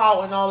get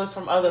clout and all this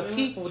from other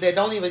people that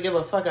don't even give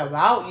a fuck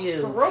about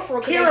you. For real,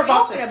 'cause Care they about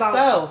talking yourself.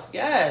 about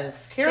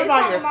Yes. Care They about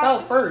talking about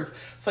yourself you. first.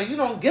 So you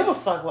don't give a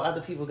fuck what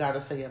other people got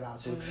to say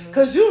about you. Mm-hmm.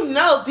 Because you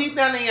know deep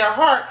down in your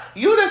heart,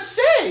 you the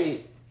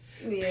shit.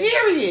 Yeah.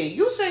 Period.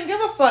 You shouldn't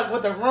give a fuck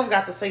what the room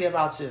got to say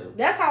about you.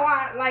 That's how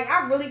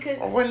I really could.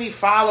 Or when these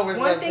followers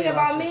One got to thing say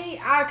about you.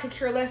 me, I could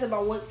care less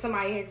about what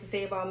somebody has to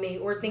say about me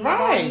or think about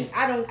Right. me.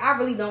 I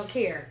really don't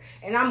care.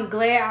 And I'm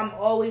glad I'm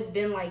always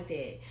been like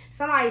that.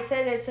 Somebody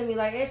said that to me,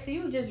 like, Ashley,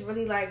 you just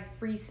really like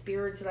free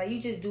spirited. Like,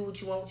 you just do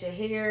what you want with your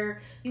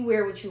hair. You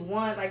wear what you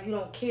want. Like, you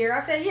don't care.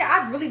 I said, yeah,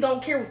 I really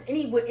don't care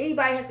what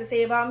anybody has to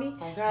say about me.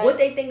 Okay. What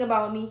they think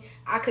about me,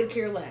 I could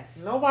care less.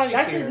 Nobody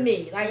That's cares. just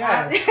me. Like,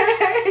 Yes.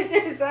 it's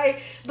just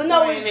like, but no,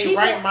 Nobody it's in their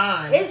people. right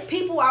mind. It's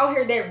people out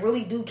here that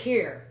really do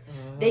care.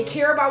 They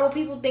care about what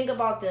people think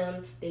about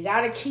them. They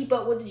gotta keep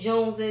up with the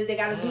Joneses. They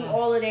gotta do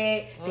all of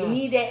that. They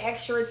need that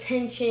extra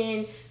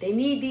attention. They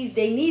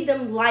need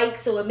them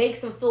likes so it makes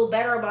them feel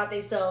better about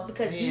themselves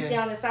because deep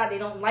down inside they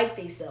don't like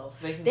themselves.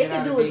 They can They get can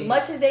out do of as bed.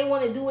 much as they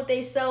want to do with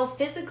themselves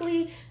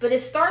physically, but it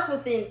starts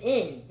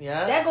within.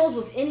 Yeah. That goes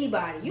with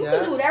anybody. You Yeah.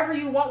 can do whatever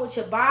you want with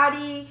your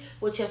body,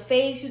 with your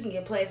face. You can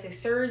get plastic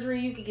surgery.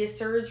 You can get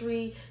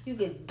surgery. You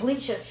can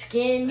bleach your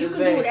skin. You can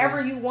Exactly. do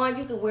whatever you want.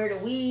 You can wear the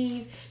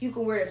weave. You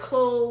can wear the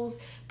clothes.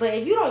 But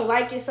if you don't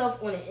like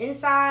yourself on the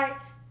inside,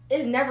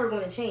 it's never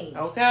going to change.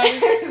 Okay?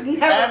 It's never gonna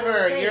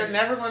Never. change. You're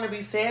never going to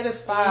be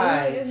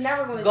satisfied. It's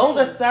never going to Go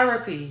change. to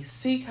therapy.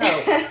 Seek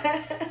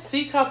help.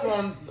 Seek help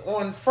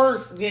on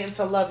first getting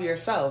to love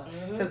yourself.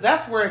 Because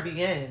that's where it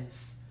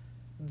begins.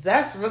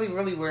 That's really,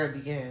 really where it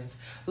begins.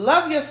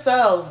 Love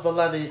yourselves,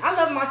 beloved. I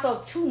love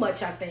myself too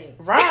much, I think.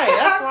 Right.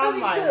 That's why I I'm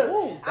really like, do.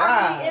 oh, God.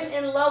 I really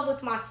am in love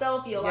with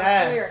myself, yo. Yes.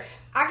 I swear.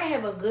 I can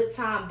have a good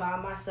time by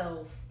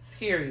myself.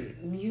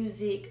 Period.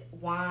 Music,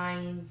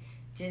 wine,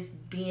 just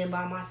being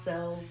by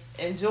myself.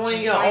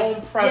 Enjoying your Like, own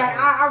presence.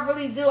 Yeah, I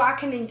really do. I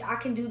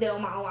can do that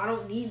on my own. I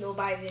don't need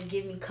nobody to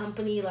give me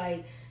company.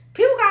 Like,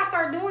 people gotta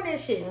start doing that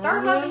shit.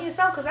 Start loving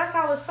yourself because that's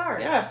how it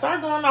starts. Yeah,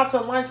 start going out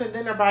to lunch and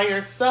dinner by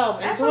yourself.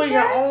 That's Enjoy okay.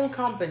 your own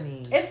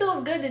company. It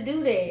feels good to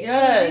do that.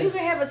 Yes. You can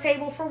have a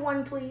table for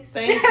one, please.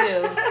 Thank you.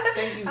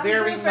 Thank you I'm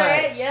very good for much.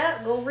 that.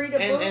 Yep. Go read a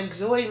And book.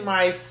 enjoy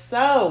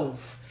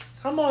myself.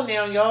 Come on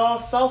now, y'all.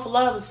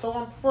 Self-love is so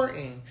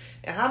important.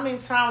 And how many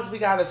times we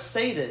gotta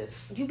say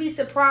this? You be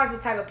surprised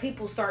what type of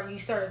people you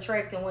start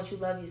attracting once you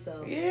love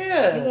yourself.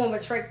 Yeah. You want to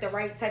attract the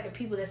right type of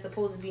people that's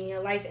supposed to be in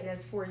your life and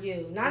that's for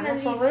you. Not none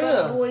of For these real.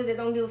 fuck boys that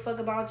don't give a fuck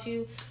about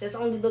you, that's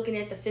only looking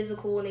at the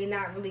physical and they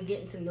not really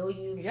getting to know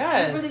you.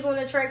 Yes. You're really going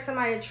to attract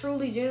somebody that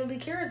truly, genuinely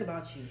cares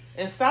about you.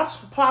 And stop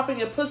popping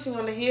your pussy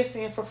on the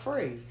headstand for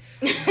free.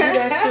 Do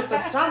that shit for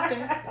something.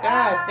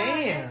 God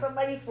damn.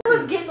 Somebody it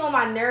was getting on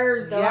my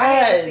nerves though. I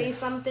had to say Yes.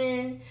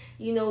 something.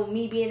 You know,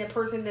 me being the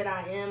person that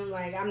I am,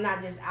 like I'm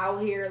not just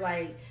out here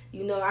like,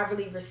 you know, I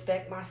really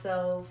respect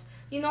myself.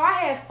 You know, I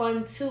have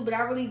fun too, but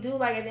I really do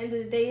like at the end of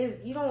the day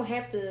is you don't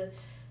have to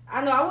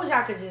I know. I wish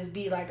I could just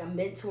be like a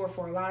mentor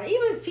for a lot.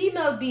 Even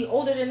females be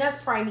older than us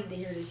probably need to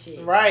hear this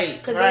shit. Right.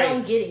 Because they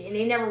don't get it and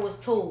they never was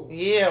told.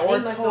 Yeah, or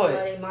they must taught. Love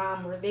their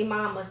mom, or their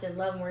mom must have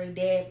loved them, or their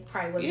dad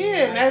probably wasn't.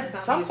 Yeah, and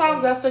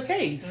sometimes that's the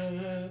case.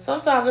 Mm-hmm.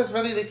 Sometimes it's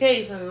really the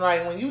case, and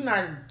like when you're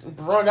not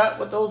brought up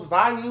with those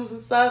values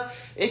and stuff,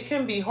 it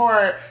can be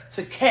hard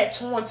to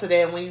catch on to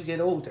that when you get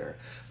older.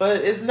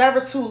 But it's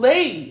never too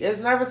late. It's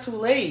never too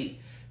late.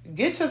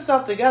 Get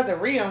yourself together,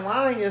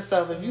 realign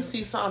yourself if you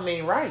see something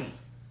ain't right.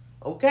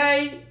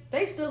 Okay?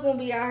 They still gonna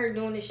be out here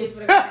doing this shit for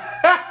the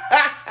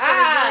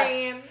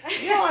gram.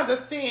 You don't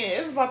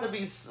understand. It's about to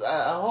be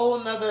a whole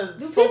nother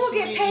Do social people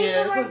get paid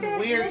media. for like This that? is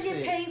weird Do they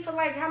get paid for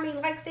like how many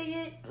likes they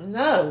get?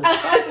 No.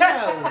 Fuck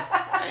no.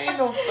 Ain't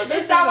no. This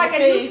ain't sound no like a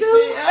paid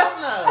YouTube? shit.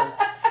 Hell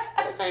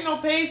no. This ain't no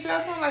paid shit.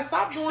 That's why I'm like,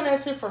 stop doing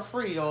that shit for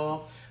free,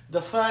 y'all.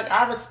 The fuck?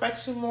 I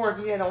respect you more if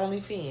you had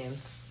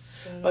OnlyFans.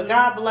 But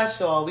God bless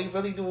y'all. We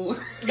really do.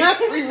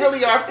 We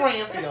really are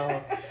praying for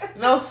y'all.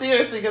 No,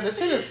 seriously, because the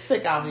shit is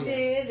sick out here. Yeah,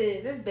 it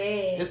is. It's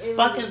bad. It's it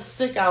fucking really,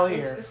 sick out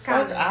here. It's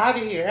Fuck kinda, out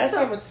of here. Have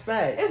some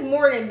respect. It's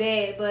more than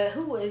bad, but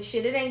who is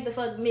shit? It ain't the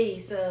fuck me.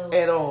 So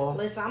At all.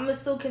 listen, I'm gonna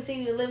still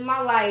continue to live my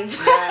life.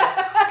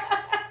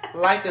 Yes.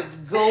 Like it's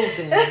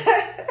golden.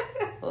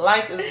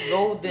 Like it's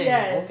golden.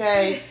 Yes.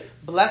 Okay?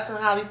 Blessed and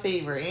highly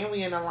favored. And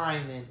we in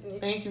alignment.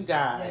 Thank you,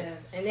 God.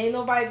 Yes. And ain't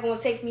nobody gonna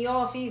take me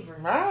off either.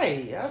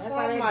 Right. That's That's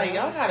why how I'm they like, go.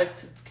 y'all gotta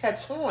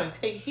catch on,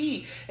 take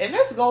heed. And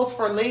this goes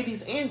for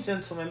ladies and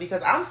gentlemen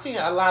because I'm seeing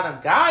a lot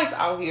of guys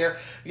out here,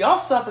 y'all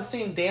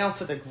self-esteem down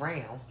to the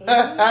ground.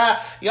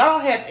 Mm-hmm. Y'all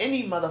don't have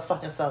any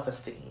motherfucking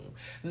self-esteem.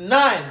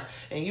 None.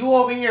 And you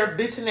over here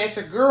bitching at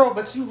your girl,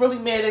 but you really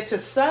mad at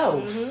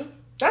yourself. Mm-hmm.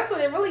 That's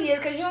what it really is,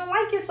 because you don't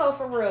like yourself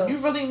for real. You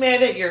really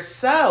mad at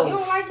yourself. You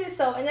don't like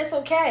yourself, and it's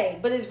okay,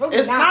 but it's really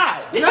It's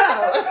not. not.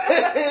 No.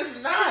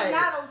 It's not. It's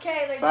not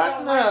okay that Fuck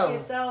you don't no. like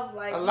yourself.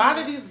 Like A lot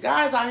of these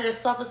guys out here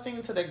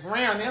self-esteem to the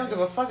ground. They don't give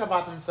a fuck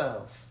about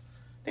themselves.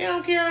 They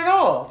don't care at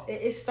all.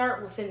 It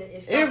starts within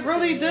it. It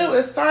really within do.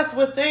 It starts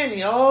within,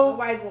 y'all.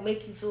 Nobody will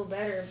make you feel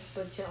better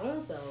but your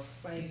own self.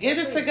 Like, Get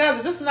it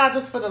together. This is not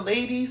just for the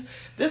ladies.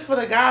 This for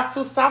the guys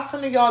too. Stop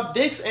sending y'all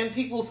dicks in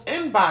people's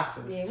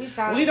inboxes. Yeah, we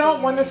tired We of don't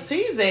seeing want to that.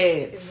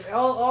 see that.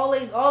 All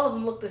of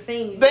them look the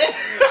same.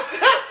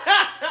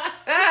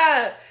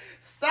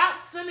 Stop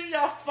sending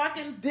your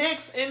fucking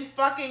dicks in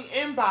fucking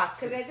inboxes.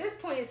 Because at this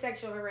point, it's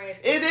sexual harassment.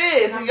 It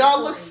is. And I'm And y'all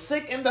look recording.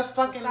 sick in the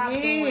fucking Stop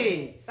doing head.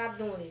 it. Stop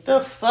doing it. The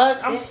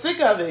fuck? I'm Yeah. sick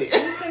of it.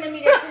 You sending me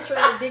that picture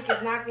of the dick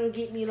is not gonna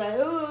get me like,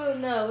 oh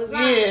no, it's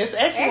not. Yeah, it's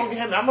actually gonna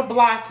get him. I'm gonna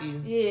block you.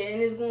 Yeah,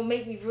 and it's gonna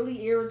make me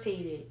really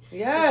irritated.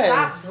 Yes.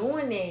 So stop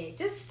doing that.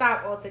 Just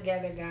stop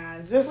altogether,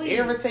 guys. Just Please.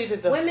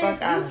 irritated the Women,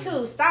 fuck out you of me.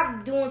 too.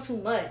 Stop doing too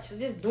much.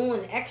 Just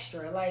doing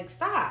extra. Like,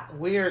 stop.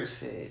 Weird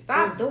shit.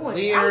 Stop Just doing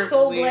it. weird, I'm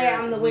so weird, glad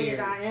I'm the way weird.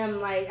 that I am.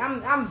 Like,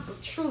 I'm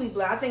truly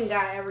glad. I thank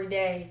God every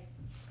day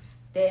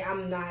that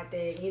I'm not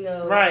that. You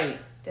know, Right.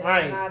 That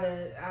Right. I'm not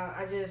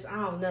I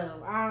don't know.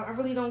 I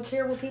really don't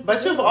care what people.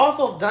 But do. you've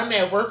also done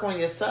that work on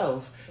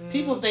yourself. Mm-hmm.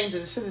 People think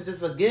that shit is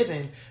just a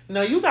given.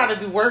 No, you got to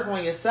do work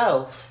on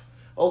yourself.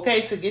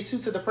 Okay, to get you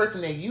to the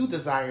person that you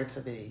desire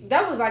to be.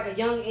 That was like a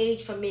young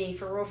age for me,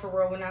 for real,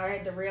 when I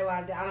had to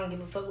realize that I don't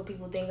give a fuck what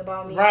people think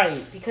about me.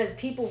 Right. Because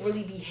people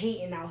really be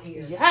hating out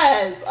here.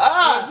 Yes. If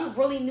Ah. you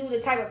really knew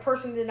the type of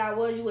person that I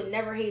was, you would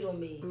never hate on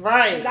me.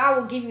 Right. Because I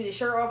will give you the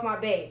shirt off my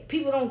back.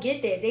 People don't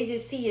get that. They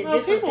just see a No,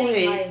 different people thing.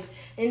 hate. Like,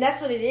 and that's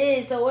what it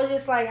is. So it's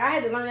just like, I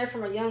had to learn that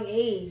from a young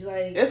age.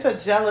 Like, It's a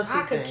jealousy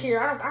I could thing.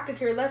 care. I could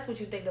care less what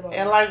you think about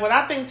And me. like when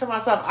I think to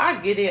myself, I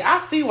get it. I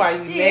see why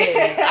you Yeah.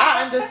 mad.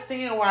 I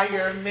understand why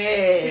you're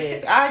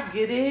mad. I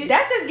get it.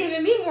 That's just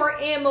giving me more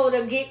ammo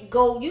to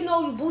go. You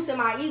know, you boosting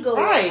my ego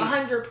Right.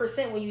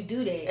 100% when you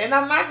do that. And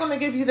I'm not going to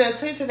give you the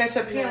attention that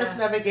your parents Yeah.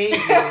 never gave you.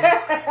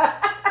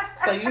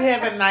 So you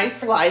have a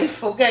nice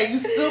life, okay? You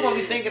still going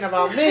to be thinking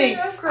about me.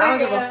 I'm I don't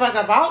give a cracking fuck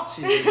about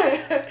you.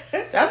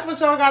 That's what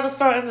y'all got to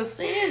start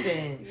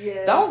understanding.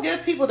 Yes. Don't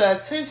give people the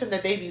attention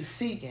that they be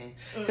seeking,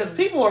 because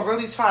people will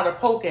really try to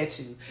poke at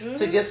you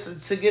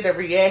to get a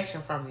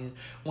reaction from you.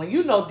 When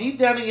you know deep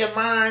down in your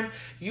mind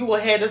you will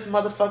have this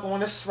motherfucker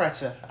on a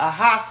stretcher, a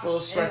hospital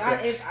stretcher,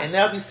 and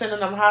they'll be sending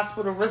them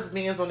hospital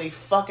wristbands on their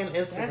fucking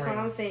Instagram. That's what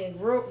I'm saying.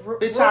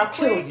 Bitch, real I'll quick,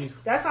 kill you.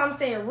 That's what I'm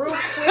saying. Real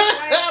quick.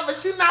 Like,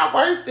 But you're not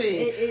worth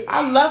it.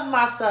 I love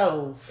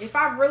myself. if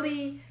I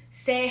really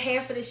said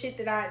half of the shit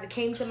that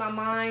came to my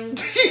mind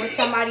when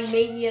somebody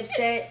made me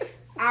upset,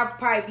 I'd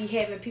probably be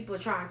having people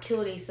trying to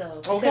kill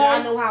themselves. Because Okay.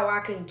 I know how I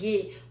can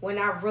get when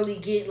I really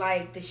get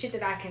like the shit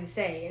that I can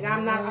say. And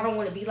I don't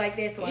want to be like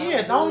that. So Yeah,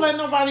 I don't let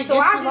nobody So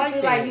get I you just like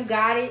be that. like, you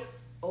got it.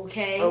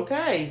 Okay.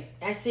 Okay.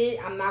 That's it.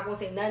 I'm not going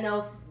to say nothing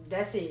else.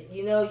 That's it.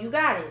 You know, you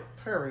got it.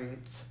 Purr.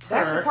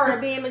 That's the part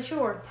of being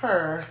mature.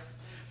 Purr.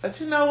 But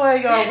you know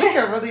what, y'all? We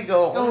can really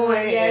go on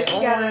yes,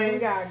 and we on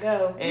gotta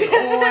go.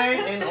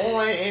 and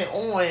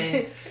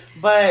on.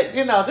 But,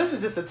 you know, this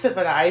is just the tip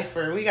of the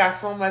iceberg. We got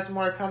so much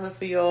more coming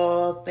for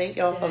y'all. Thank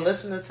y'all for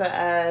listening to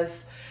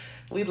us.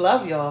 We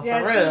love y'all,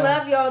 Yes, for real. we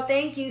love y'all.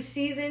 Thank you.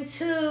 Season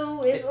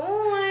 2 is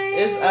on.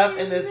 It's up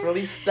and it's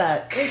really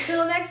stuck.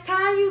 Until next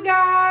time, you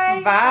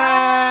guys.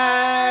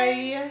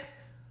 Bye.